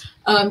 because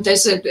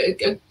there's a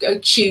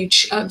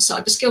huge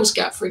cyber skills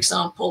gap, for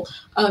example.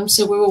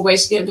 So we're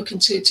always looking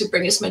to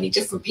bring as many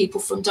different people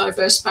from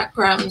diverse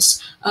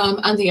backgrounds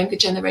and the younger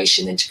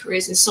generation into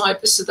careers in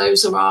cyber. So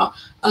those are our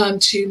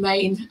two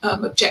main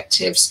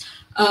objectives.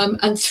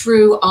 And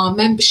through our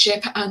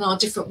membership and our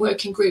different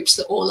working groups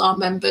that all our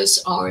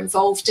members are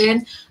involved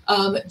in,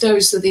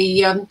 those are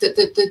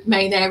the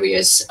main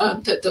areas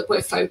that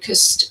we're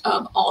focused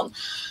on.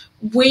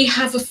 We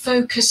have a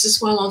focus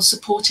as well on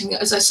supporting,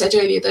 as I said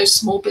earlier, those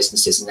small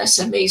businesses and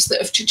SMEs that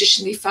have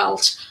traditionally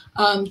felt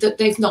that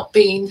they've not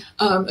been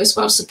as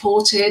well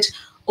supported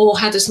or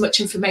had as much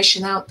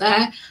information out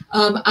there.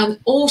 And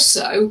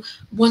also,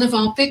 one of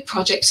our big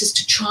projects is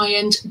to try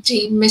and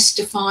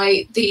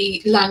demystify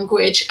the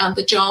language and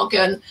the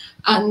jargon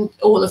and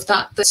all of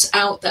that that's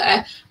out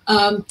there.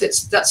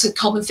 That's a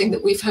common thing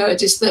that we've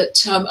heard, is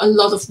that a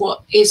lot of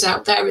what is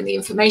out there and the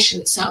information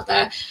that's out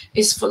there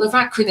is full of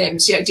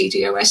acronyms,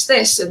 DDoS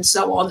this and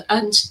so on,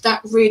 and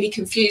that really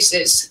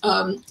confuses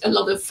a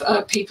lot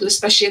of people,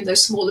 especially in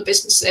those smaller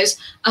businesses,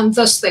 and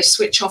thus they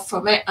switch off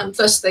from it, and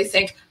thus they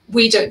think,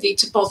 we don't need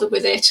to bother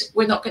with it,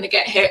 we're not going to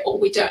get hit, or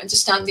we don't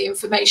understand the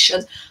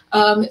information.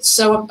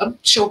 So I'm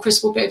sure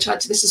Chris will be able to add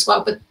to this as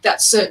well, but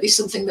that's certainly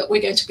something that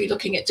we're going to be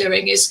looking at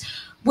doing. Is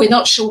we're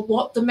not sure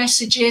what the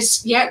message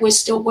is yet. We're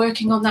still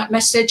working on that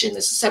message, and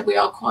as I said, we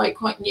are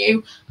quite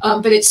new,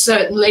 but it's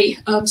certainly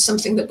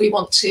something that we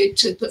want to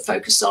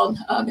focus on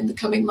in the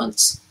coming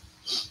months.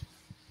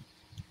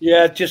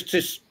 Yeah, just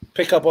to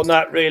pick up on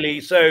that,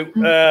 really. So,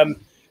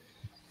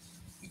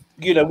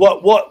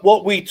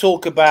 what we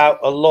talk about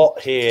a lot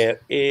here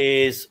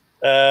is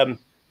the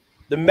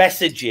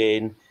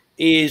messaging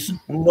is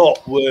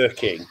not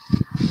working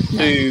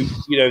to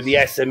the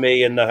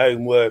SME and the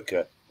home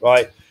worker,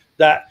 right?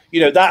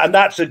 And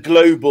that's a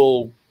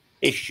global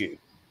issue,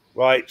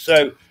 right?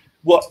 So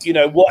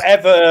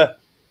whatever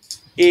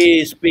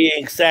is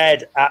being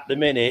said at the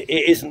minute,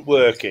 it isn't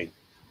working,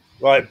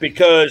 right?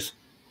 Because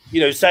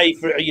say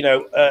for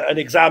an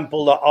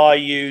example that I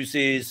use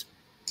is,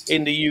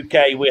 in the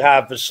UK we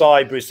have the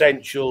Cyber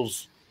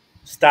Essentials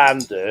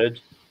standard,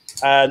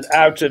 and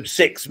out of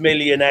 6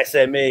 million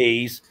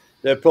SMEs,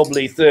 there are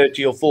probably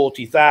 30 or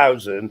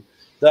 40,000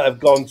 that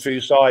have gone through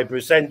Cyber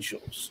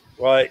Essentials,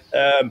 right?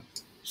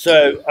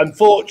 So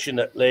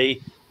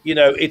unfortunately,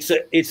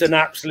 it's an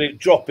absolute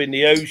drop in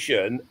the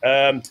ocean,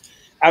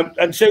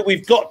 and so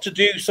we've got to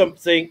do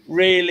something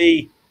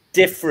really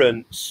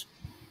different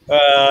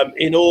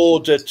in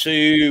order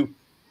to,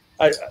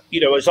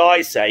 as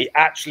I say,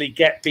 actually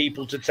get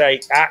people to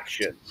take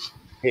action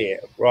here,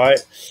 right?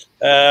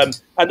 And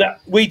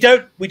we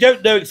don't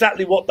know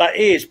exactly what that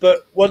is,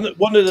 but one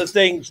of the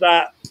things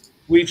that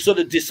we've sort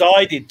of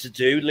decided to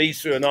do,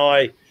 Lisa and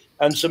I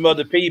and some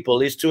other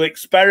people, is to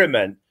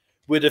experiment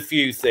with a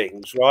few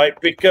things, right?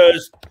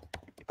 Because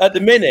at the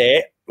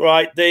minute,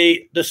 right,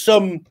 the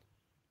sum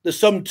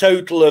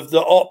total of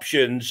the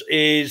options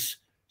is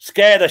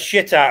scare the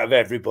shit out of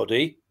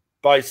everybody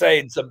by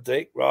saying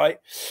something, right?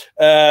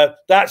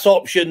 That's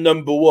option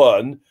number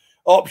one.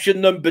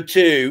 option number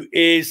 2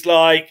 is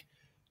like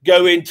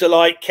go into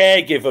like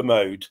caregiver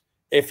mode,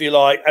 if you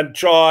like, and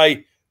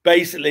try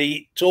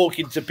basically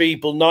talking to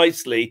people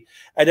nicely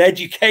and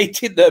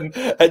educating them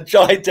and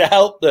trying to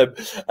help them.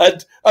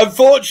 And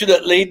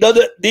unfortunately,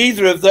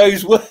 neither of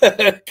those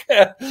work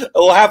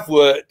or have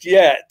worked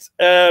yet.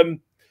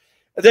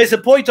 There's a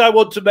point I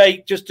want to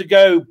make, just to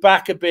go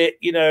back a bit,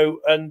 you know,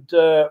 and,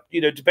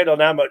 you know, depending on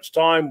how much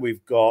time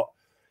we've got,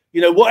 you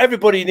know, what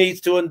everybody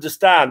needs to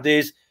understand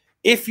is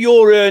if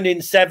you're earning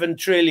 £7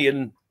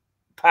 trillion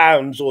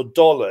or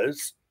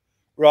dollars,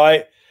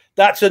 right,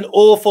 that's an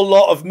awful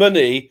lot of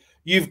money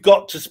you've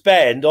got to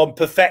spend on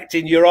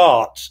perfecting your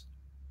art.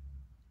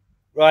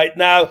 Right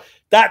now,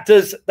 that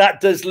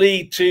does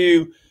lead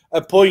to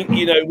a point,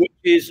 you know, which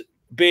is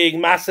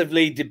being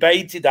massively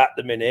debated at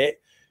the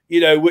minute, you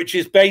know, which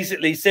is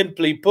basically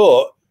simply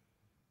put,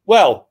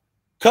 well,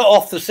 cut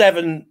off the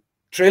 7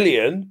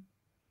 trillion,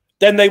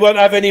 then they won't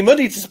have any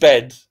money to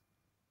spend,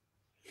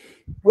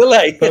 will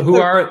they? But who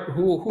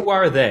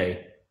are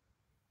they?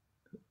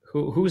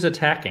 Who's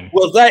attacking?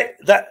 Well,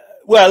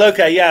 well,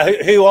 okay, yeah.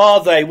 Who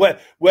are they?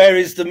 Where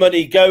is the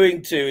money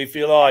going to, if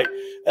you like?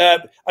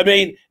 I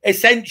mean,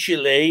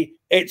 essentially,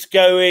 it's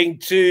going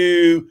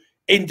to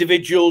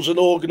individuals and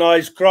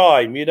organised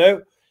crime. You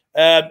know,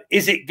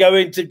 is it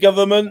going to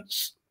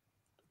governments?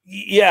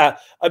 Yeah,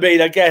 I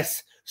mean, I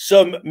guess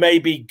some may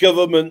be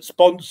government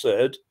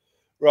sponsored,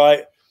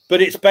 right?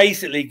 But it's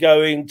basically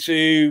going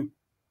to,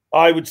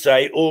 I would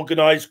say,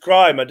 organised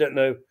crime. I don't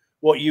know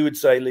what you would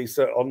say,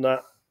 Lisa, on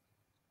that.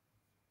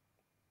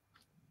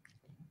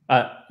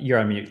 You're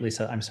on mute,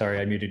 Lisa. I'm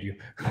sorry, I muted you.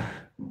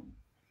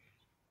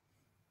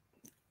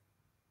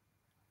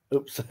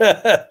 Oops.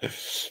 Can't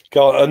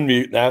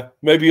unmute now.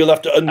 Maybe you'll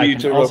have to unmute.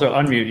 I can also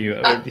unmute you.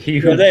 He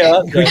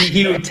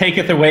who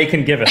taketh away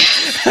can give it.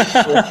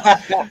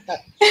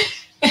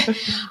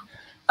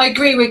 I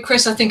agree with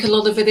Chris. I think a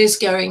lot of it is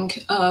going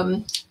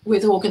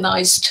with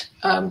organised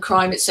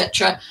crime,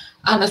 etc.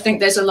 And I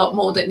think there's a lot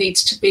more that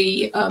needs to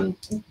be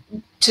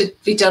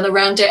done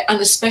around it,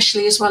 and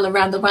especially as well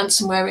around the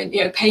ransomware and,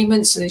 you know,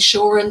 payments and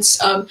insurance.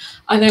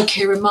 I know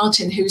Kieran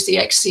Martin, who's the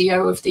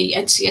ex-CEO of the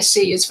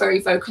NCSC, is very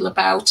vocal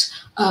about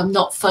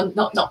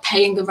not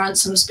paying the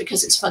ransoms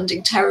because it's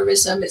funding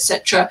terrorism,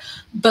 etc.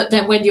 But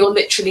then when you're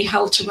literally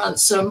held to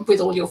ransom with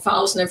all your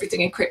files and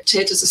everything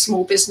encrypted as a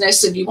small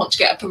business, and you want to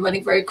get up and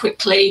running very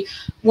quickly,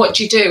 what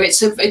do you do?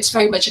 It's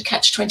very much a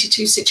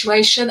catch-22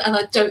 situation, and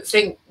I don't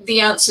think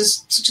the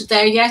answer's sort of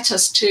there yet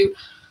as to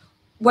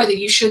whether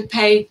you should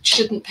pay,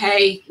 shouldn't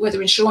pay,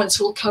 whether insurance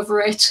will cover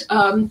it.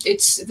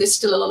 There's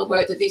still a lot of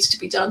work that needs to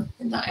be done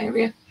in that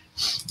area.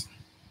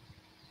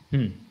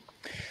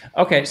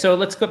 Okay, so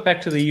let's go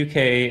back to the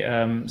UK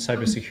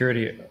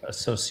Cybersecurity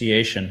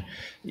Association.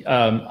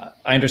 I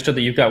understood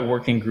that you've got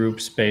working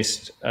groups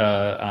based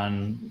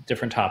on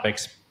different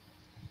topics,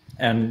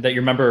 and that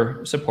your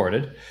member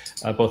supported.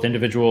 Both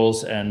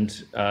individuals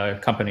and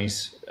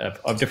companies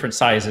of different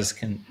sizes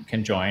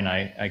can join.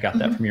 I got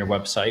that from your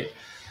website.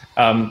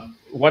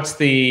 What's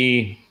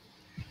the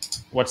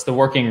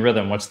working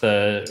rhythm? What's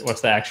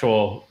the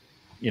actual,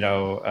 you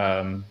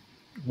know,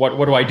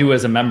 what do I do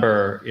as a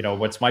member? You know,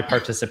 what's my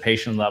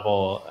participation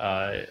level?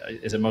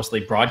 Is it mostly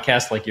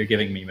broadcast, like you're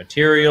giving me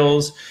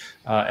materials?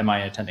 Am I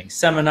attending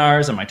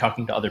seminars? Am I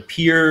talking to other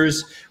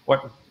peers?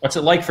 What's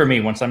it like for me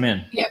once I'm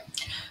in? Yeah.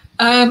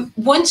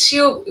 Once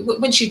you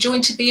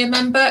join to be a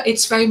member,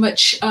 it's very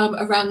much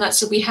around that.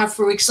 So we have,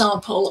 for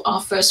example,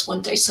 our first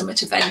one-day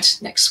summit event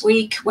next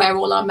week, where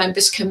all our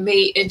members can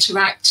meet,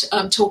 interact,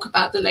 talk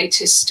about the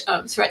latest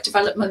threat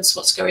developments,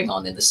 what's going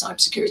on in the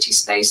cybersecurity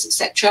space,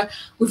 etc.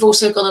 We've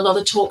also got a lot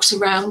of talks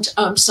around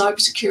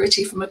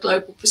cybersecurity from a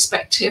global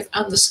perspective,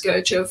 and the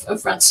scourge of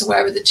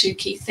ransomware are the two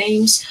key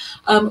themes.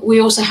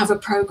 We also have a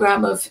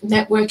program of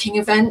networking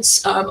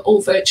events,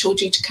 all virtual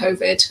due to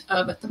COVID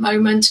at the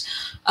moment.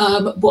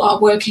 Our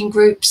working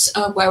groups,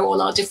 where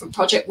all our different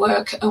project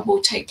work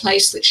will take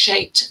place, that's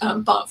shaped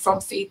but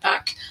from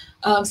feedback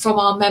from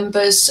our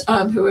members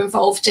who are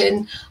involved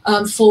in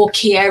 4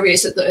 key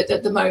areas at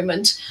the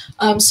moment.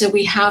 So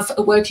we have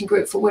a working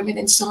group for women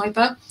in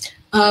cyber,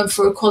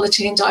 for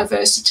equality and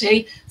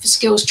diversity, for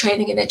skills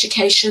training and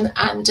education,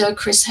 and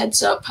Chris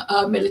heads up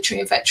our military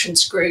and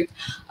veterans group.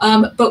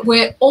 But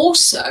we're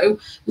also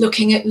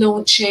looking at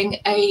launching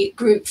a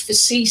group for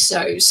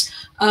CISOs,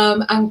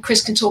 and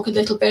Chris can talk a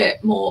little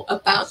bit more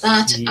about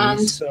that. And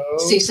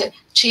CISO,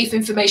 Chief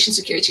Information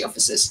Security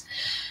Officers.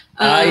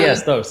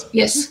 Yes, those.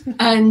 Yes,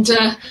 and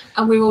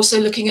we're also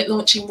looking at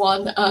launching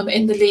one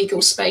in the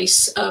legal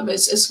space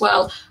as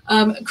well.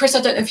 Chris,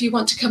 I don't know if you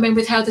want to come in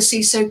with how the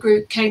CISO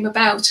group came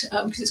about,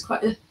 because it's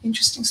quite an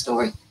interesting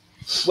story.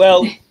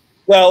 Well,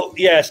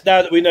 yes.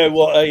 Now that we know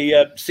what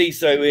a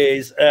CISO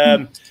is,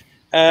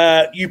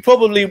 you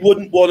probably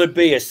wouldn't want to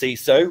be a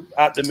CISO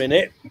at the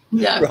minute,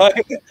 no.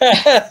 Right?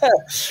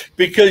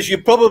 Because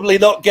you're probably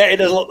not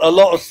getting a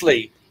lot of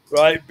sleep,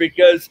 right?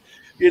 Because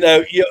you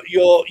know,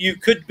 you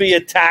could be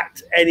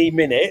attacked any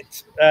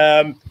minute,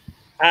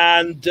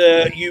 and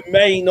you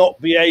may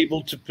not be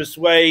able to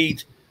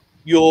persuade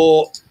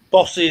your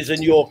bosses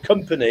and your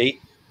company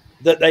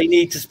that they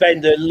need to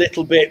spend a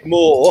little bit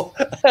more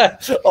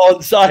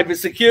on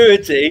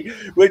cybersecurity,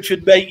 which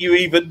would make you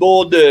even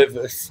more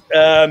nervous.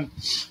 And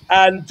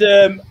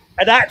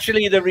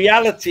actually, the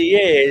reality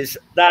is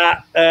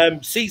that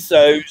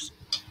CISOs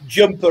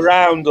jump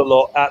around a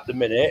lot at the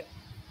minute.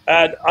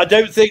 And I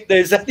don't think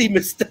there's any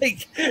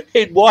mistake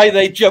in why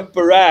they jump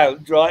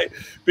around, right?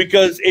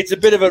 Because it's a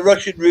bit of a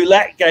Russian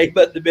roulette game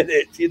at the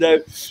minute. You know,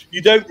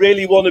 you don't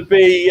really want to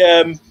be,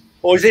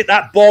 or is it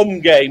that bomb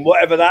game,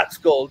 whatever that's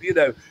called? You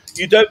know,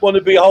 you don't want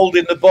to be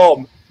holding the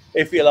bomb,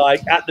 if you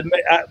like,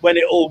 when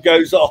it all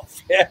goes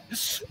off. Yeah.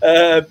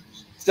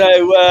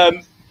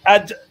 So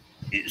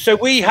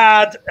we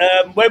had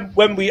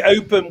when we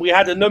opened, we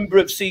had a number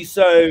of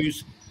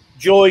CISOs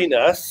join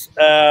us,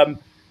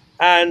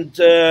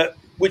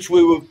 which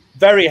we were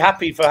very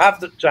happy to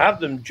have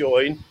them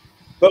join.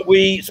 But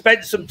we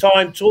spent some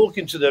time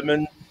talking to them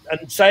and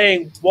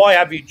saying, why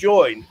have you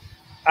joined?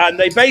 And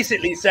they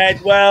basically said,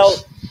 well,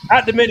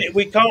 at the minute,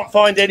 we can't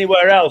find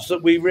anywhere else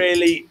that we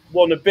really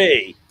want to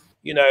be.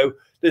 You know,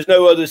 there's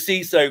no other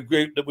CISO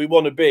group that we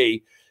want to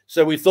be.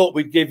 So we thought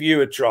we'd give you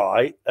a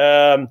try.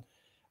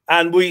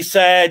 And we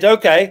said,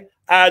 okay,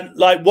 and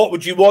like, what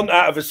would you want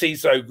out of a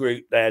CISO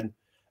group then?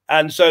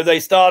 And so they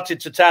started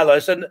to tell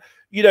us. And,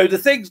 you know,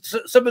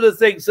 some of the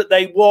things that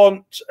they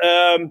want,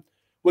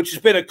 which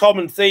has been a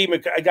common theme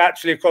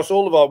actually across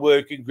all of our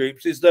working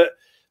groups, is that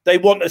they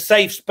want a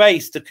safe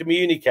space to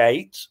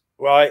communicate,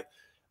 right?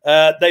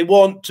 They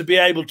want to be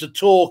able to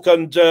talk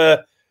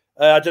under,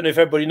 I don't know if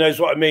everybody knows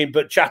what I mean,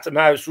 but Chatham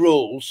House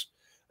rules,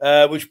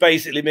 which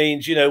basically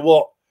means, you know,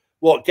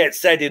 what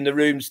gets said in the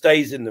room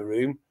stays in the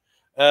room.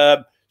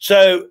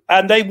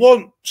 And they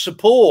want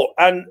support.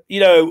 And,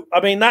 you know,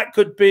 I mean, that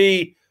could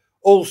be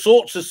all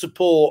sorts of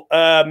support.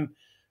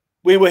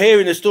 We were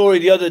hearing a story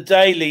the other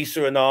day,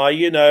 Lisa and I,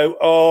 you know,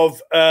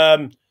 of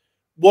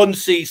one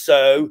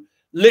CISO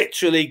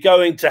literally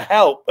going to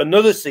help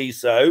another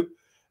CISO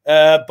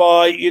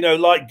by, you know,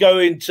 like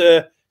going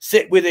to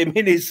sit with him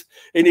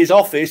in his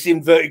office,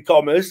 inverted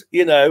commas,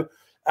 you know,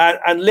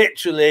 and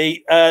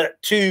literally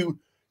two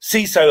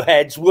CISO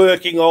heads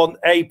working on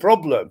a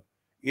problem,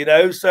 you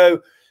know.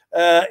 So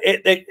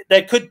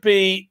there could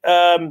be,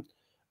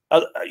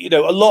 you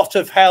know, a lot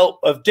of help,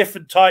 of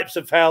different types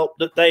of help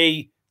that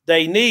they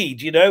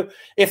need. You know,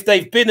 if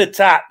they've been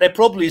attacked, they're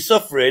probably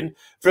suffering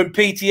from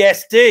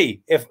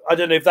PTSD. I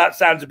don't know if that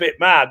sounds a bit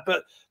mad,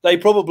 but they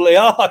probably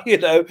are, you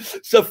know,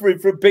 suffering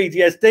from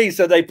PTSD.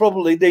 So they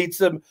probably need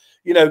some,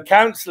 you know,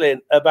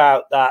 counselling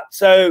about that.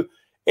 So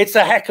it's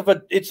a heck of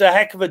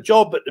a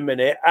job at the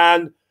minute,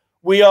 and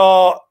we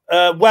are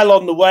well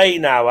on the way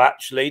now,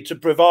 actually, to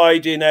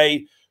providing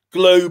a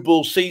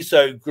global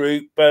CISO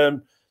group.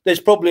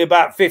 There's probably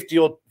about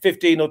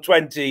 15 or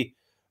 20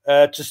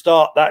 to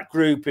start that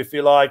group, if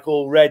you like,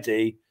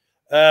 already.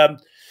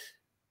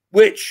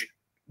 Which,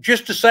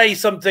 just to say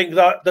something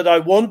that I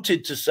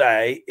wanted to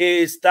say,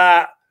 is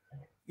that,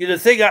 you know, the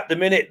thing at the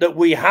minute that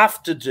we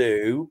have to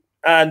do,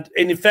 and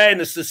in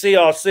fairness, the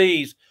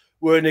CRCs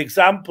were an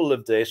example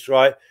of this,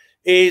 right,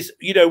 is,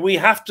 you know, we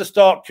have to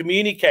start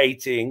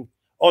communicating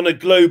on a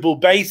global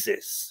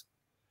basis.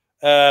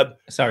 Sorry,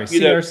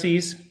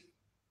 CRCs?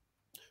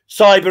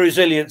 Cyber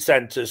resilience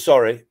centers,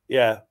 sorry.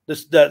 Yeah. The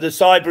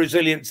cyber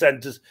resilience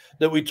centers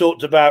that we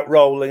talked about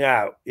rolling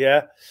out.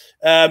 Yeah.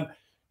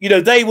 You know,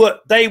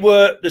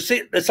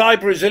 the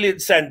cyber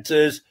resilience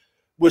centers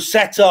were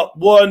set up,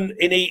 one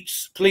in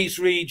each police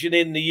region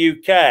in the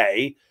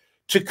UK,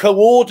 to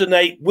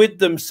coordinate with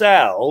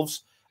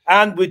themselves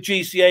and with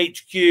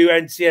GCHQ,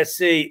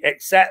 NCSC,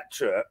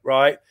 etc.,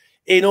 right,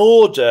 in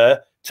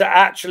order to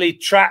actually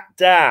track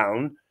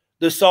down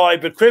the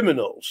cyber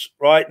criminals,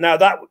 right? Now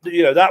that,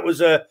 you know, that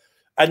was a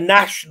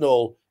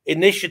national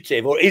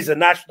initiative, or is a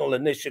national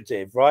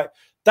initiative, right?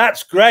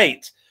 That's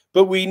great,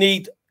 but we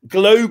need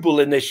global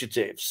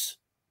initiatives,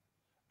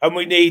 and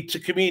we need to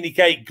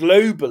communicate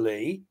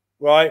globally,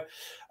 right?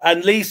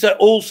 And Lisa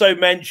also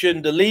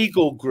mentioned the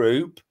legal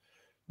group.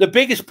 The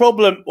biggest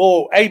problem,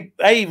 or a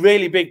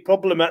really big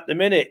problem at the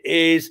minute,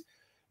 is,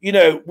 you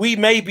know, we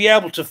may be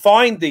able to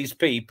find these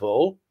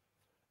people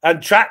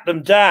and track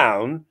them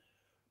down,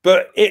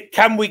 but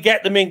can we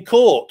get them in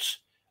court?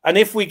 And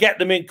if we get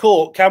them in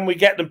court, can we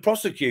get them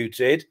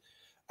prosecuted?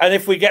 And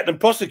if we get them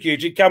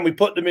prosecuted, can we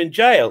put them in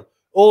jail?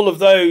 All of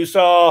those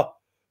are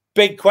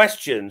big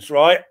questions,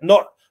 right?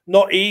 Not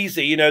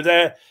easy. You know,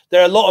 there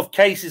are a lot of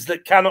cases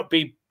that cannot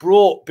be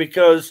brought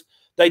because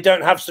they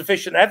don't have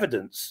sufficient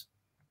evidence.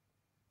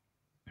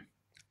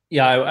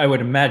 Yeah, I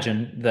would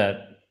imagine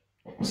that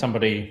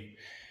somebody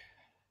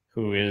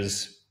who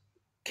is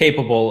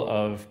capable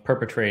of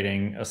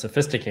perpetrating a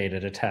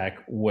sophisticated attack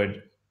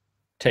would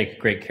take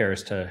great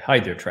cares to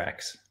hide their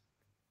tracks,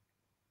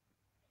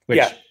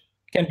 which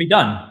can be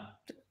done.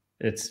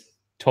 It's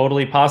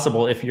totally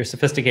possible if you're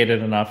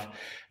sophisticated enough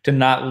to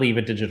not leave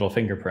a digital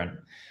fingerprint,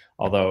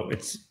 although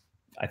it's,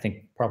 I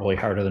think, probably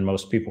harder than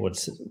most people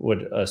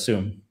would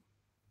assume.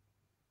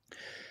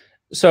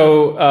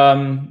 So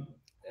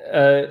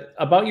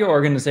about your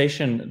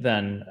organization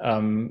then,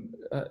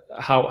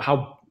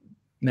 how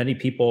many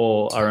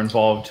people are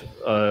involved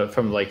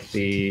from like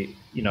the,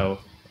 you know,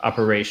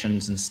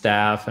 operations and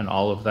staff and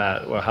all of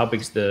that? Well, how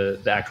big's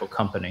the actual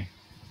company?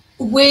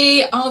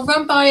 We are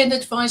run by an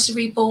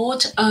advisory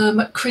board.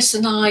 Chris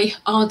and I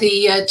are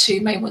the two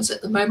main ones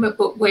at the moment,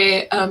 but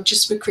we're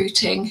just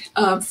recruiting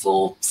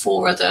for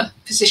 4 other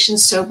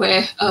positions. So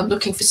we're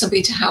looking for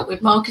somebody to help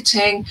with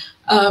marketing,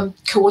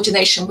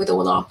 coordination with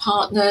all our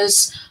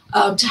partners,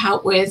 to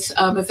help with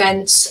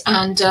events,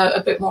 and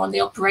a bit more on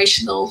the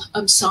operational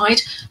side.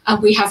 And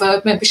we have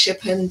a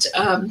membership and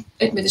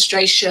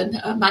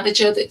administration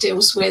manager that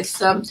deals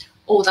with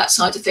all that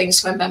side of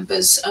things when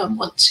members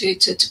want to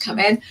come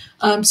in.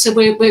 So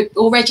we're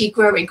already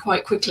growing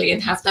quite quickly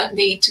and have that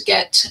need to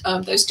get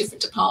those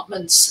different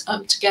departments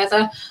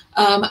together.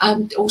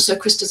 And also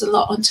Chris does a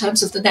lot in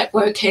terms of the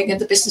networking and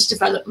the business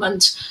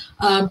development,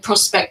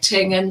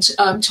 prospecting, and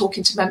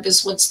talking to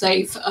members once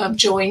they've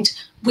joined.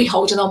 We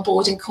hold an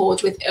onboarding call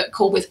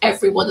with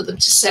every one of them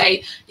to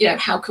say, you know,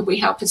 how can we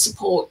help and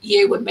support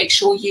you and make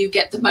sure you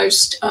get the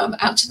most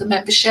out of the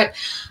membership.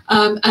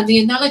 And the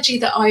analogy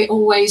that I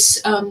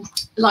always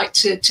like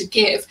to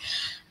give,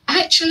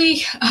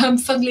 actually,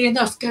 funnily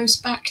enough, goes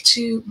back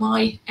to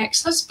my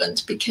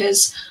ex-husband,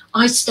 because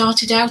I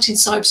started out in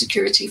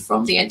cybersecurity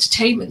from the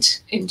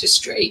entertainment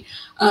industry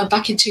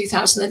back in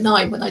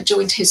 2009 when I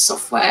joined his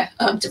software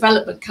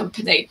development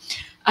company.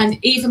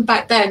 And even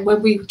back then,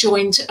 when we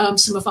joined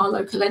some of our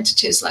local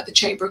entities like the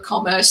Chamber of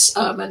Commerce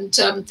and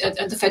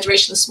the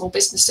Federation of Small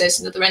Businesses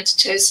and other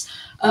entities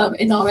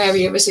in our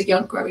area as a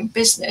young growing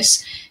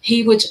business,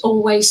 he would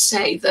always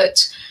say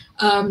that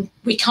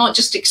we can't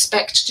just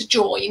expect to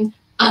join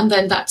and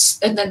then that's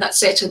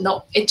it, and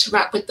not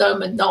interact with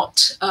them and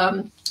not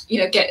you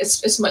know, get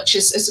as much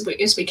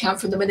as we can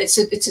from them. And it's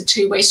a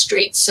two-way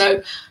street.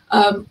 So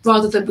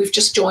rather than we've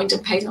just joined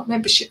and paid our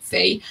membership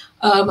fee,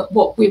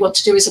 what we want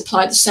to do is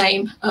apply the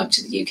same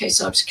to the UK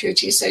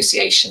Cybersecurity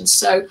Association.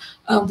 So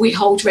we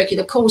hold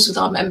regular calls with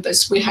our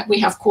members. We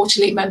have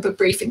quarterly member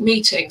briefing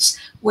meetings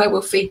where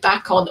we'll feed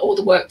back on all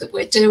the work that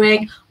we're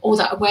doing, all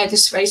that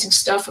awareness raising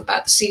stuff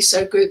about the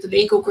CISO group, the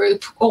legal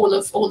group, all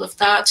of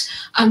that,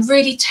 and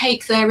really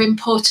take their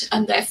input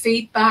and their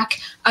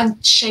feedback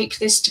and shape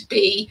this to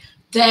be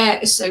their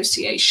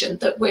association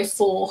that we're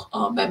for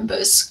our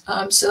members.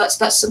 So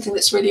that's something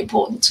that's really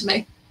important to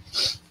me.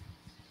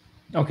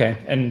 Okay,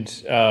 and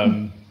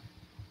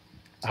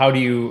how do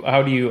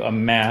you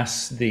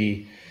amass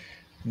the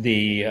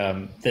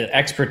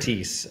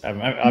expertise?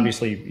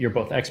 Obviously, you're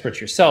both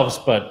experts yourselves,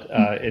 but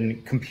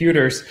in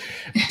computers,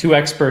 2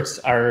 experts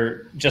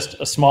are just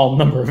a small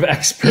number of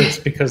experts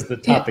because the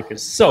topic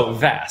is so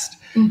vast,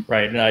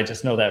 right? And I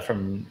just know that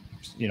from,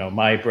 you know,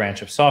 my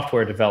branch of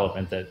software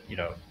development that, you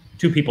know,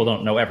 2 people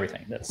don't know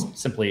everything. That's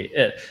simply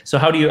it. So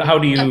how do you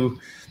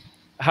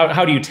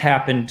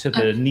tap into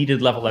the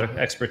needed level of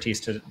expertise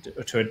to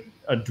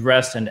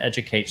address and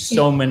educate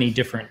so many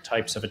different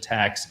types of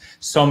attacks,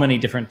 so many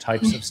different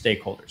types of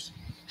stakeholders?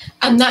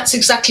 And that's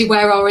exactly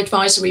where our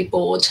advisory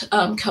board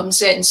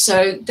comes in.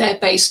 So they're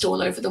based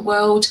all over the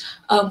world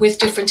with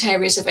different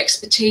areas of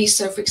expertise.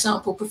 So, for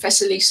example,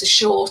 Professor Lisa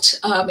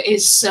Short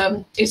is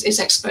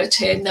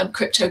expert in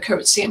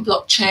cryptocurrency and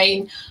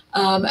blockchain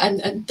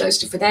and those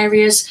different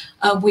areas.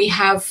 We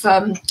have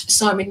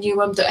Simon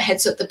Newham that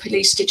heads up the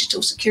Police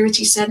Digital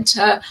Security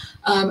Centre,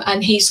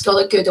 and he's got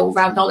a good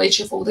all-round knowledge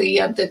of all the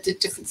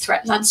different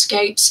threat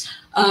landscapes.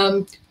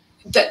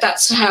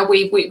 That's how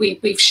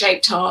we've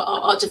shaped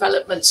our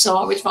development. So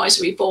our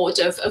advisory board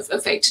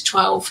of 8 to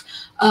 12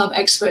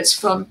 experts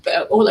from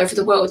all over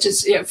the world,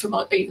 as you know, from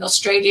even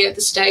Australia,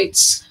 the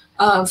States,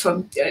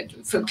 from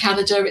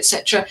Canada,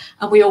 etc.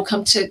 And we all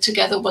come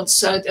together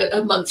once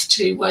a month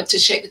to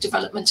shape the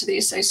development of the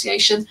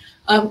association.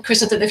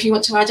 Chris, I don't know if you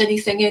want to add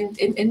anything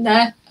in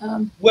there.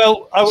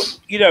 Well,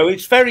 you know,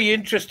 it's very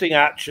interesting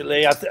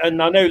actually, and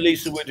I know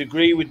Lisa would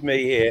agree with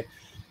me here,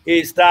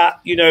 is that,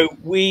 you know,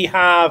 we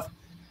have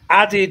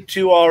added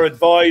to our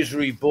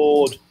advisory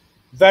board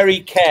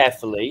very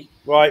carefully,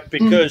 right?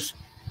 Because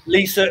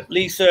Lisa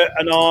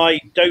and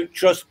I don't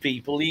trust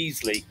people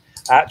easily,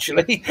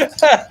 actually,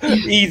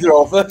 either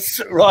of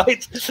us,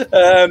 right?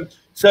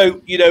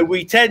 So, you know,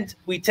 we tend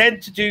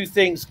to do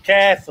things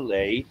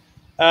carefully,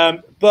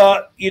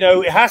 but, you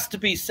know, it has to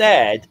be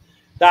said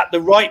that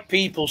the right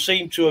people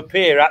seem to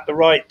appear at the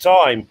right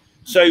time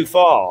so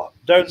far,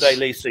 don't they,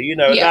 Lisa? You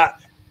know,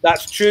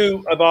 that's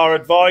true of our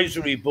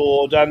advisory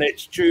board, and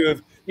it's true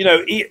of, you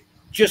know,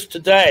 just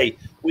today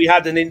we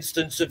had an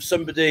instance of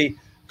somebody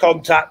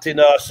contacting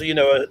us, you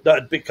know, that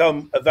had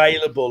become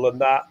available and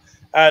that.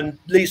 And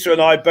Lisa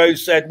and I both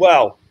said,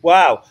 well,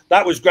 wow,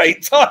 that was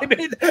great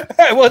timing,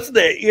 wasn't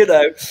it? You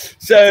know,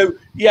 so,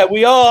 yeah,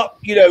 we are,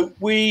 you know,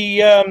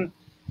 we're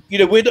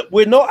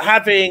not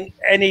having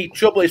any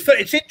trouble.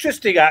 It's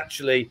interesting,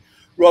 actually,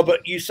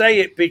 Robert, you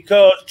say it,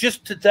 because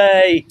just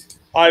today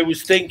I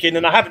was thinking,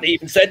 and I haven't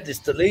even said this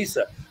to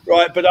Lisa,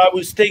 right, but I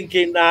was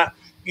thinking that,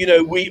 you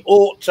know, we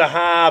ought to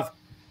have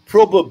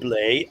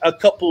probably a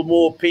couple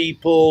more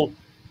people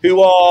who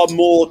are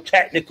more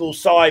technical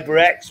cyber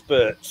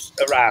experts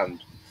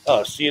around,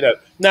 us, you know.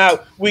 Now,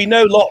 we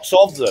know lots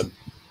of them,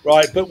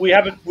 right? But we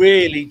haven't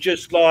really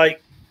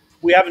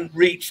we haven't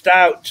reached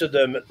out to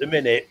them at the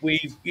minute.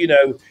 We've, you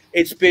know,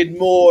 it's been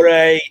more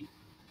a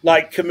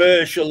like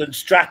commercial and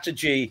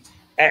strategy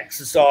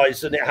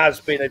exercise than it has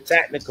been a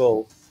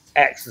technical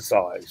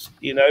exercise,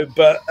 you know.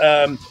 But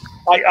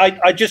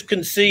I just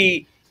can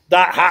see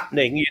that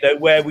happening, you know,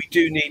 where we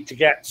do need to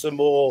get some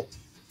more.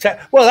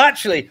 Well,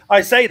 actually,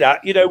 I say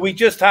that, you know, we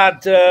just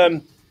had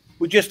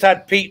Pete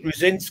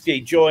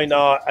Ruzinski join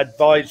our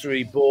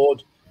advisory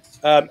board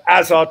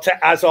as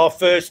our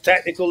first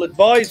technical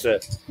advisor.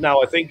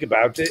 Now I think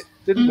about it,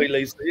 didn't we,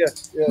 Lisa?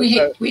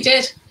 Yeah, we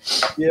did.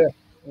 Yeah,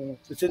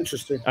 it's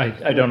interesting.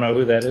 I don't know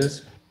who that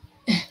is.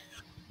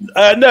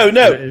 No.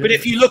 But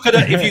if you look at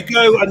it, if you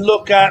go and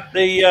look at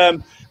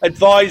the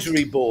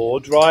advisory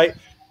board, right?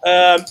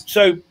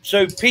 So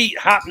Pete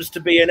happens to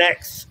be an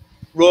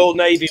ex-Royal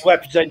Navy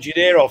weapons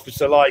engineer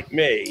officer like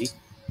me,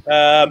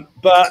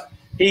 but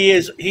he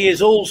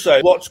is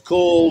also what's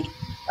called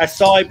a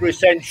Cyber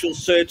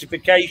Essentials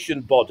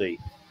certification body.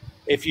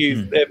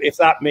 If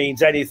that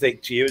means anything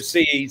to you, a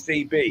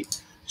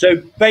CECB. So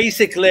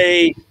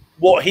basically,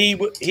 what he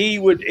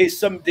would is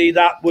somebody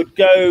that would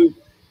go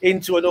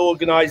into an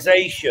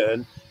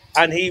organization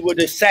and he would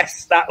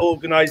assess that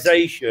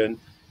organization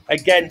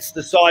against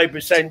the Cyber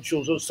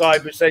Essentials or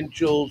Cyber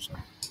Essentials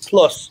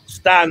Plus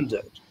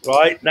standard.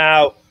 Right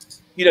now,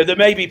 you know, there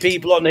may be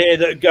people on here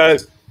that go,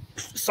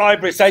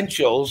 Cyber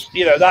Essentials,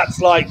 you know, that's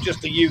like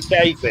just a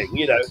UK thing,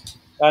 you know,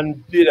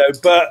 and, you know,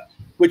 but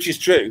which is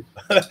true,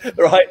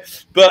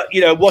 right? But, you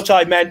know, what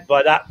I meant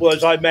by that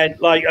was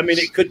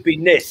it could be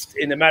NIST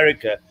in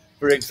America,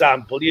 for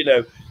example, you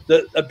know,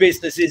 that a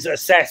business is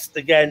assessed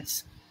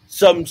against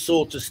some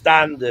sort of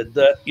standard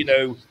that, you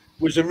know,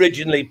 was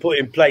originally put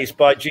in place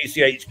by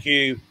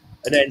GCHQ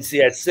and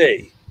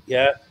NCSC.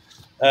 Yeah.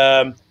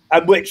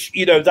 And which,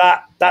 you know,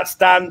 that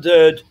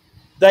standard,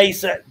 they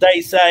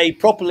say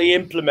properly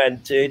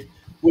implemented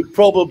would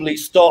probably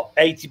stop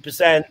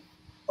 80%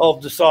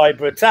 of the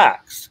cyber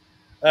attacks.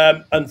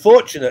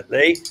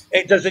 Unfortunately,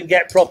 it doesn't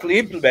get properly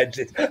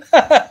implemented.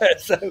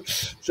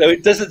 so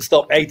it doesn't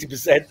stop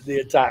 80% of the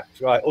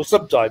attacks, right? Or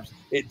sometimes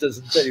it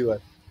doesn't anyway.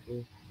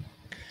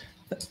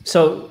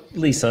 So,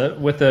 Lisa,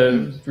 with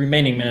the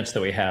remaining minutes that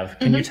we have,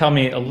 can you tell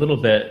me a little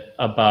bit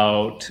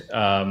about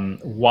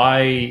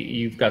why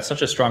you've got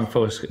such a strong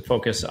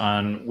focus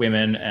on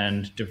women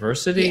and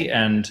diversity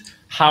and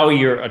how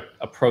you're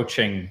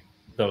approaching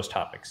those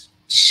topics?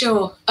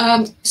 Sure.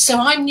 So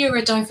I'm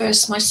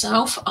neurodiverse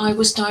myself. I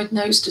was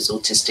diagnosed as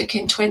autistic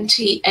in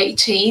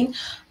 2018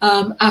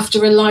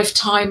 after a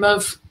lifetime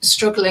of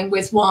struggling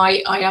with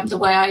why I am the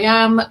way I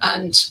am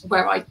and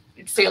where I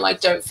feel I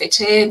don't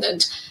fit in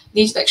and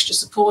needed extra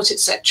support,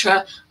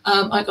 etc.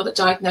 I got a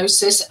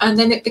diagnosis, and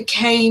then it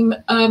became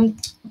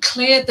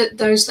clear that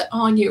those that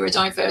are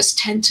neurodiverse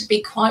tend to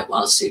be quite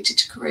well suited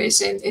to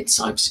careers in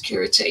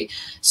cybersecurity.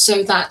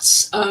 So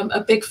that's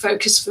a big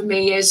focus for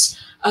me, is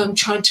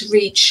trying to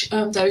reach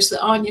those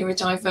that are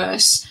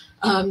neurodiverse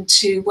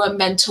to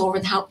mentor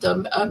and help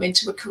them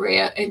into a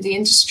career in the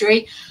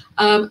industry.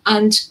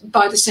 And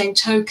by the same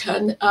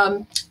token,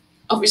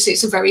 obviously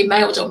it's a very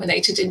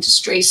male-dominated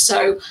industry,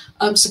 so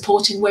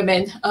supporting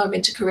women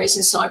into careers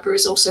in cyber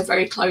is also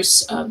very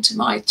close to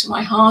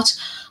my heart.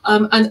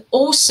 And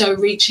also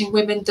reaching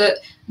women that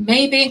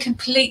may be in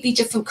completely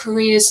different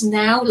careers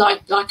now,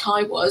 like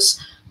I was,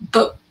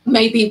 but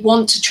maybe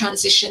want to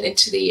transition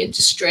into the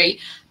industry,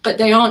 but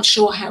they aren't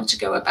sure how to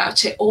go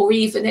about it, or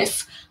even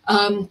if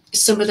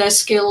some of their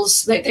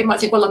skills, they might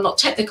think, well, I'm not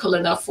technical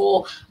enough,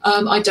 or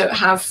I don't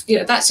have, you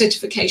know, that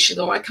certification,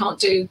 or I can't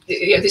do,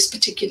 you know, this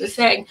particular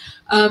thing.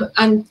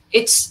 And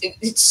it's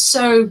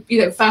so,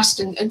 you know, vast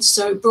and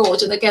so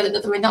broad. And again,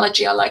 another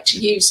analogy I like to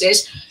use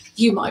is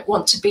you might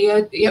want to be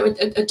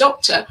a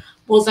doctor.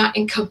 Well, that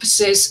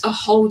encompasses a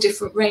whole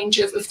different range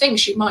of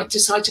things. You might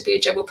decide to be a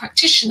general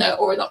practitioner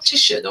or an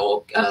optician,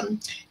 or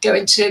go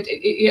into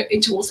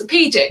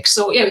orthopedics,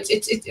 or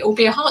or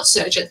be a heart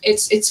surgeon.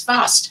 It's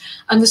vast,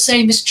 and the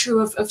same is true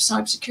of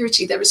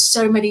cybersecurity. There are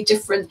so many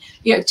different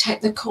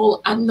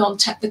technical and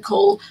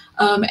non-technical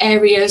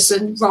areas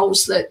and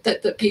roles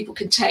that people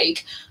can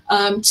take.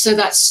 So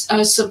that's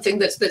something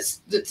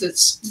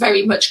that's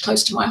very much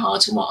close to my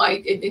heart, and what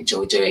I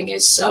enjoy doing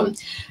is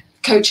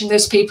coaching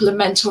those people and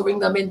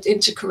mentoring them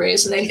into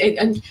careers,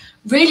 and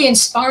really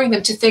inspiring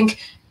them to think,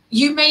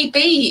 you may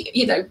be,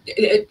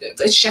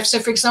 a chef. So,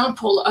 for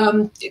example,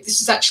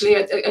 this is actually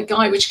a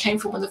guy which came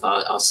from one of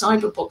our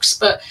cyber books,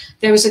 but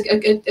there was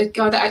a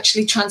guy that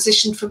actually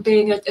transitioned from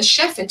being a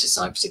chef into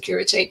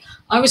cybersecurity.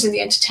 I was in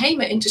the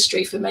entertainment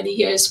industry for many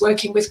years,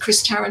 working with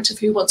Chris Tarrant of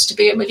Who Wants to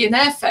Be a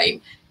Millionaire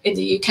fame in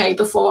the UK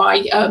before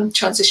I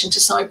transitioned to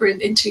cyber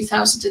in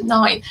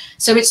 2009.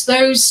 So it's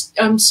those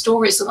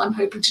stories that I'm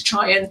hoping to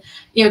try and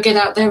get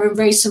out there and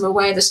raise some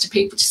awareness to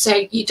people, to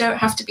say you don't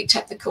have to be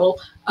technical.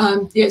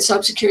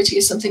 Cybersecurity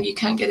is something you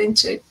can get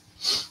into.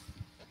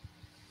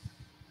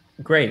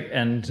 Great.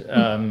 And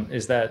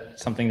is that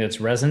something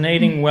that's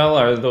resonating well?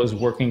 Are those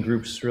working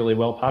groups really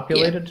well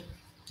populated?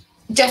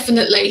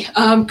 Definitely.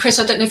 Chris,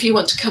 I don't know if you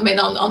want to come in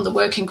on the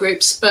working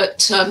groups,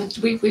 but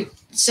we've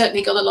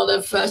certainly got a lot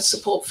of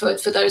support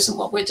for those and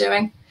what we're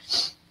doing.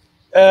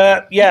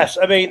 Yes,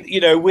 I mean,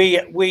 you know,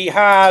 we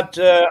had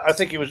I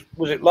think it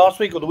was it last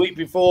week or the week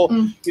before,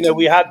 you know,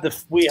 we had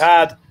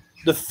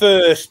the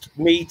first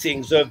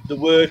meetings of the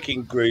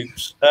working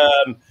groups.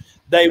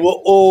 They were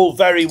all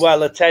very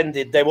well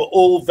attended. They were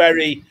all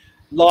very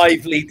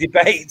lively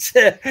debates,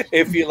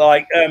 if you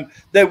like.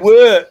 There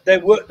were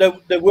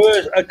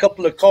a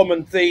couple of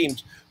common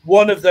themes.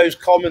 One of those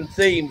common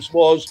themes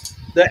was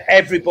that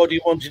everybody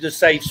wanted a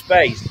safe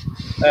space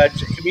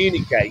to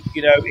communicate.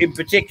 You know, in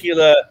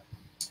particular,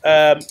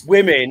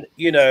 women,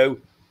 you know,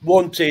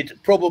 wanted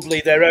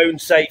probably their own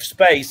safe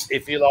space,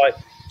 if you like,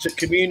 to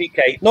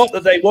communicate. Not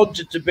that they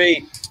wanted to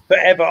be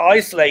forever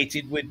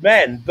isolated with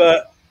men,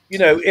 but, you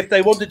know, if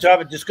they wanted to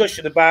have a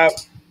discussion about,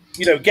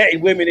 you know, getting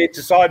women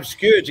into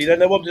cybersecurity, then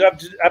they wanted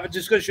to have a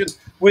discussion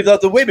with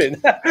other women,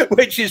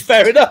 which is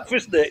fair enough,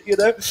 isn't it? You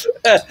know,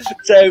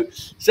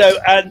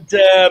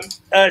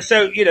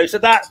 so you know, so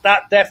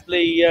that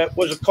definitely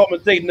was a common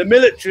thing. The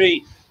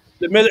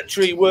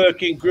military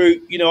working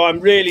group, you know, I'm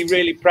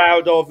really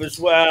proud of as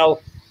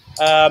well.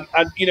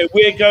 And, you know,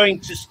 we're going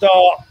to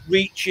start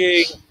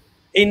reaching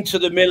into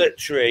the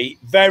military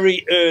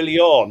very early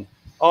on,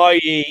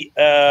 i.e.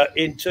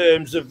 In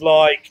terms of,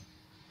 like,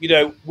 you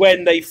know,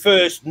 when they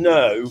first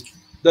know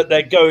that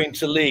they're going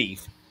to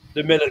leave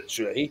the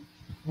military,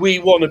 we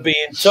want to be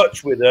in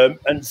touch with them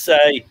and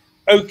say,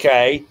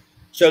 okay,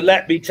 so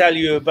let me tell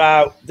you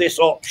about this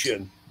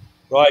option,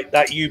 right,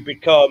 that you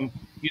become,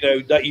 you know,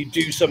 that you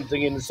do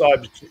something in the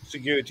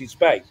cybersecurity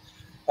space.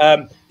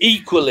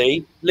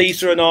 Equally,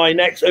 Lisa and I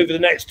over the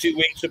next 2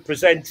 weeks are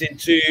presenting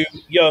to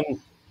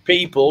young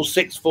people,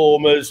 sixth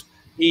formers,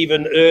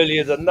 even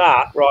earlier than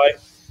that, right,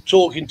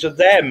 talking to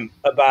them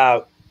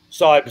about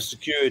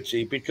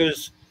cybersecurity,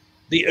 because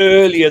the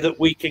earlier that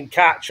we can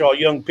catch our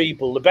young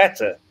people, the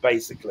better,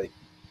 basically.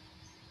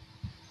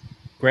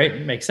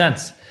 Great, makes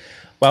sense.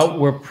 Well,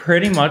 we're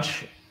pretty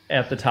much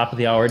at the top of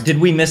the hour. Did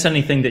we miss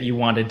anything that you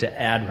wanted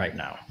to add right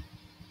now?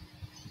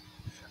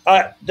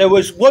 There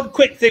was one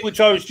quick thing which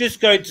I was just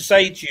going to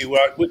say to you,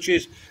 which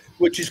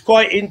is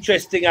quite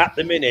interesting at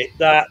the minute,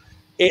 that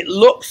it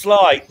looks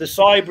like the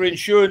cyber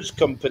insurance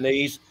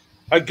companies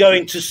are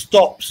going to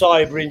stop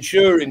cyber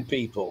insuring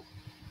people,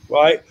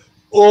 right?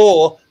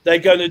 Or they're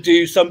going to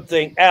do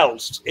something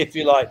else, if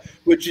you like,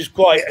 which is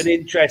quite an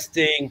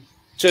interesting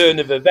turn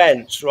of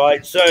events,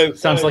 right? So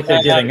sounds like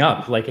they're giving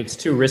up, like it's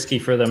too risky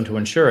for them to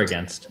insure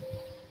against.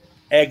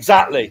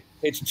 Exactly.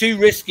 It's too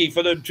risky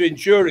for them to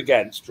insure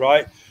against,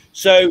 right?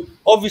 So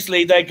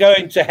obviously they're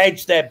going to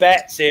hedge their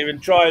bets here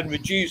and try and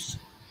reduce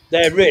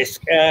their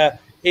risk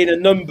in a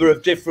number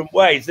of different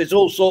ways. There's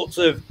all sorts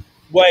of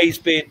ways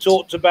being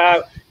talked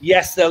about.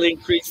 Yes, they'll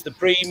increase the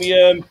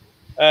premium.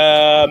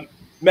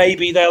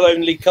 Maybe they'll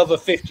only cover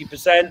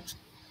 50%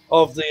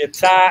 of the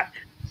attack.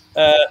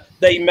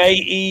 They may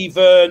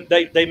even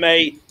they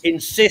may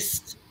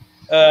insist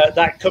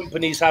that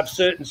companies have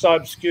certain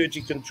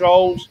cybersecurity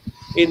controls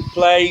in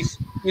place.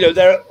 You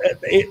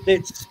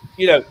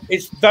know,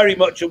 it's very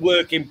much a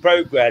work in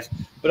progress.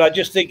 But I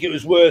just think it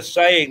was worth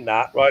saying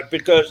that, right?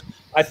 Because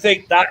I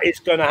think that is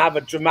going to have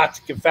a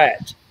dramatic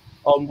effect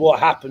on what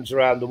happens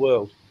around the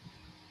world.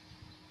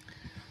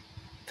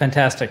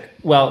 Fantastic.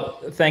 Well,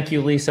 thank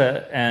you,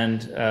 Lisa,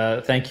 and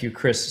thank you,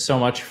 Chris, so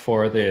much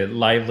for the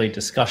lively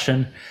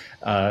discussion.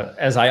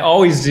 As I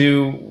always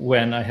do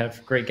when I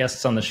have great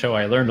guests on the show,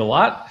 I learned a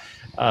lot.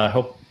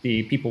 Hope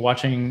the people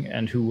watching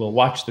and who will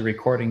watch the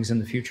recordings in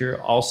the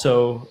future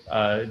also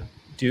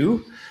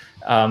do.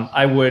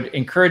 I would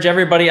encourage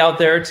everybody out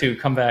there to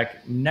come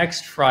back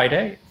next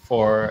Friday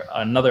for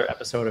another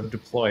episode of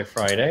Deploy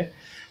Friday.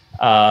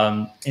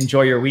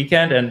 Enjoy your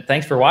weekend, and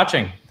thanks for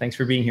watching. Thanks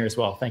for being here as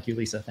well. Thank you,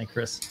 Lisa. Thank you,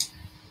 Chris.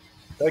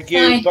 Thank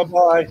you.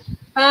 Bye-bye.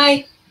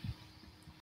 Bye.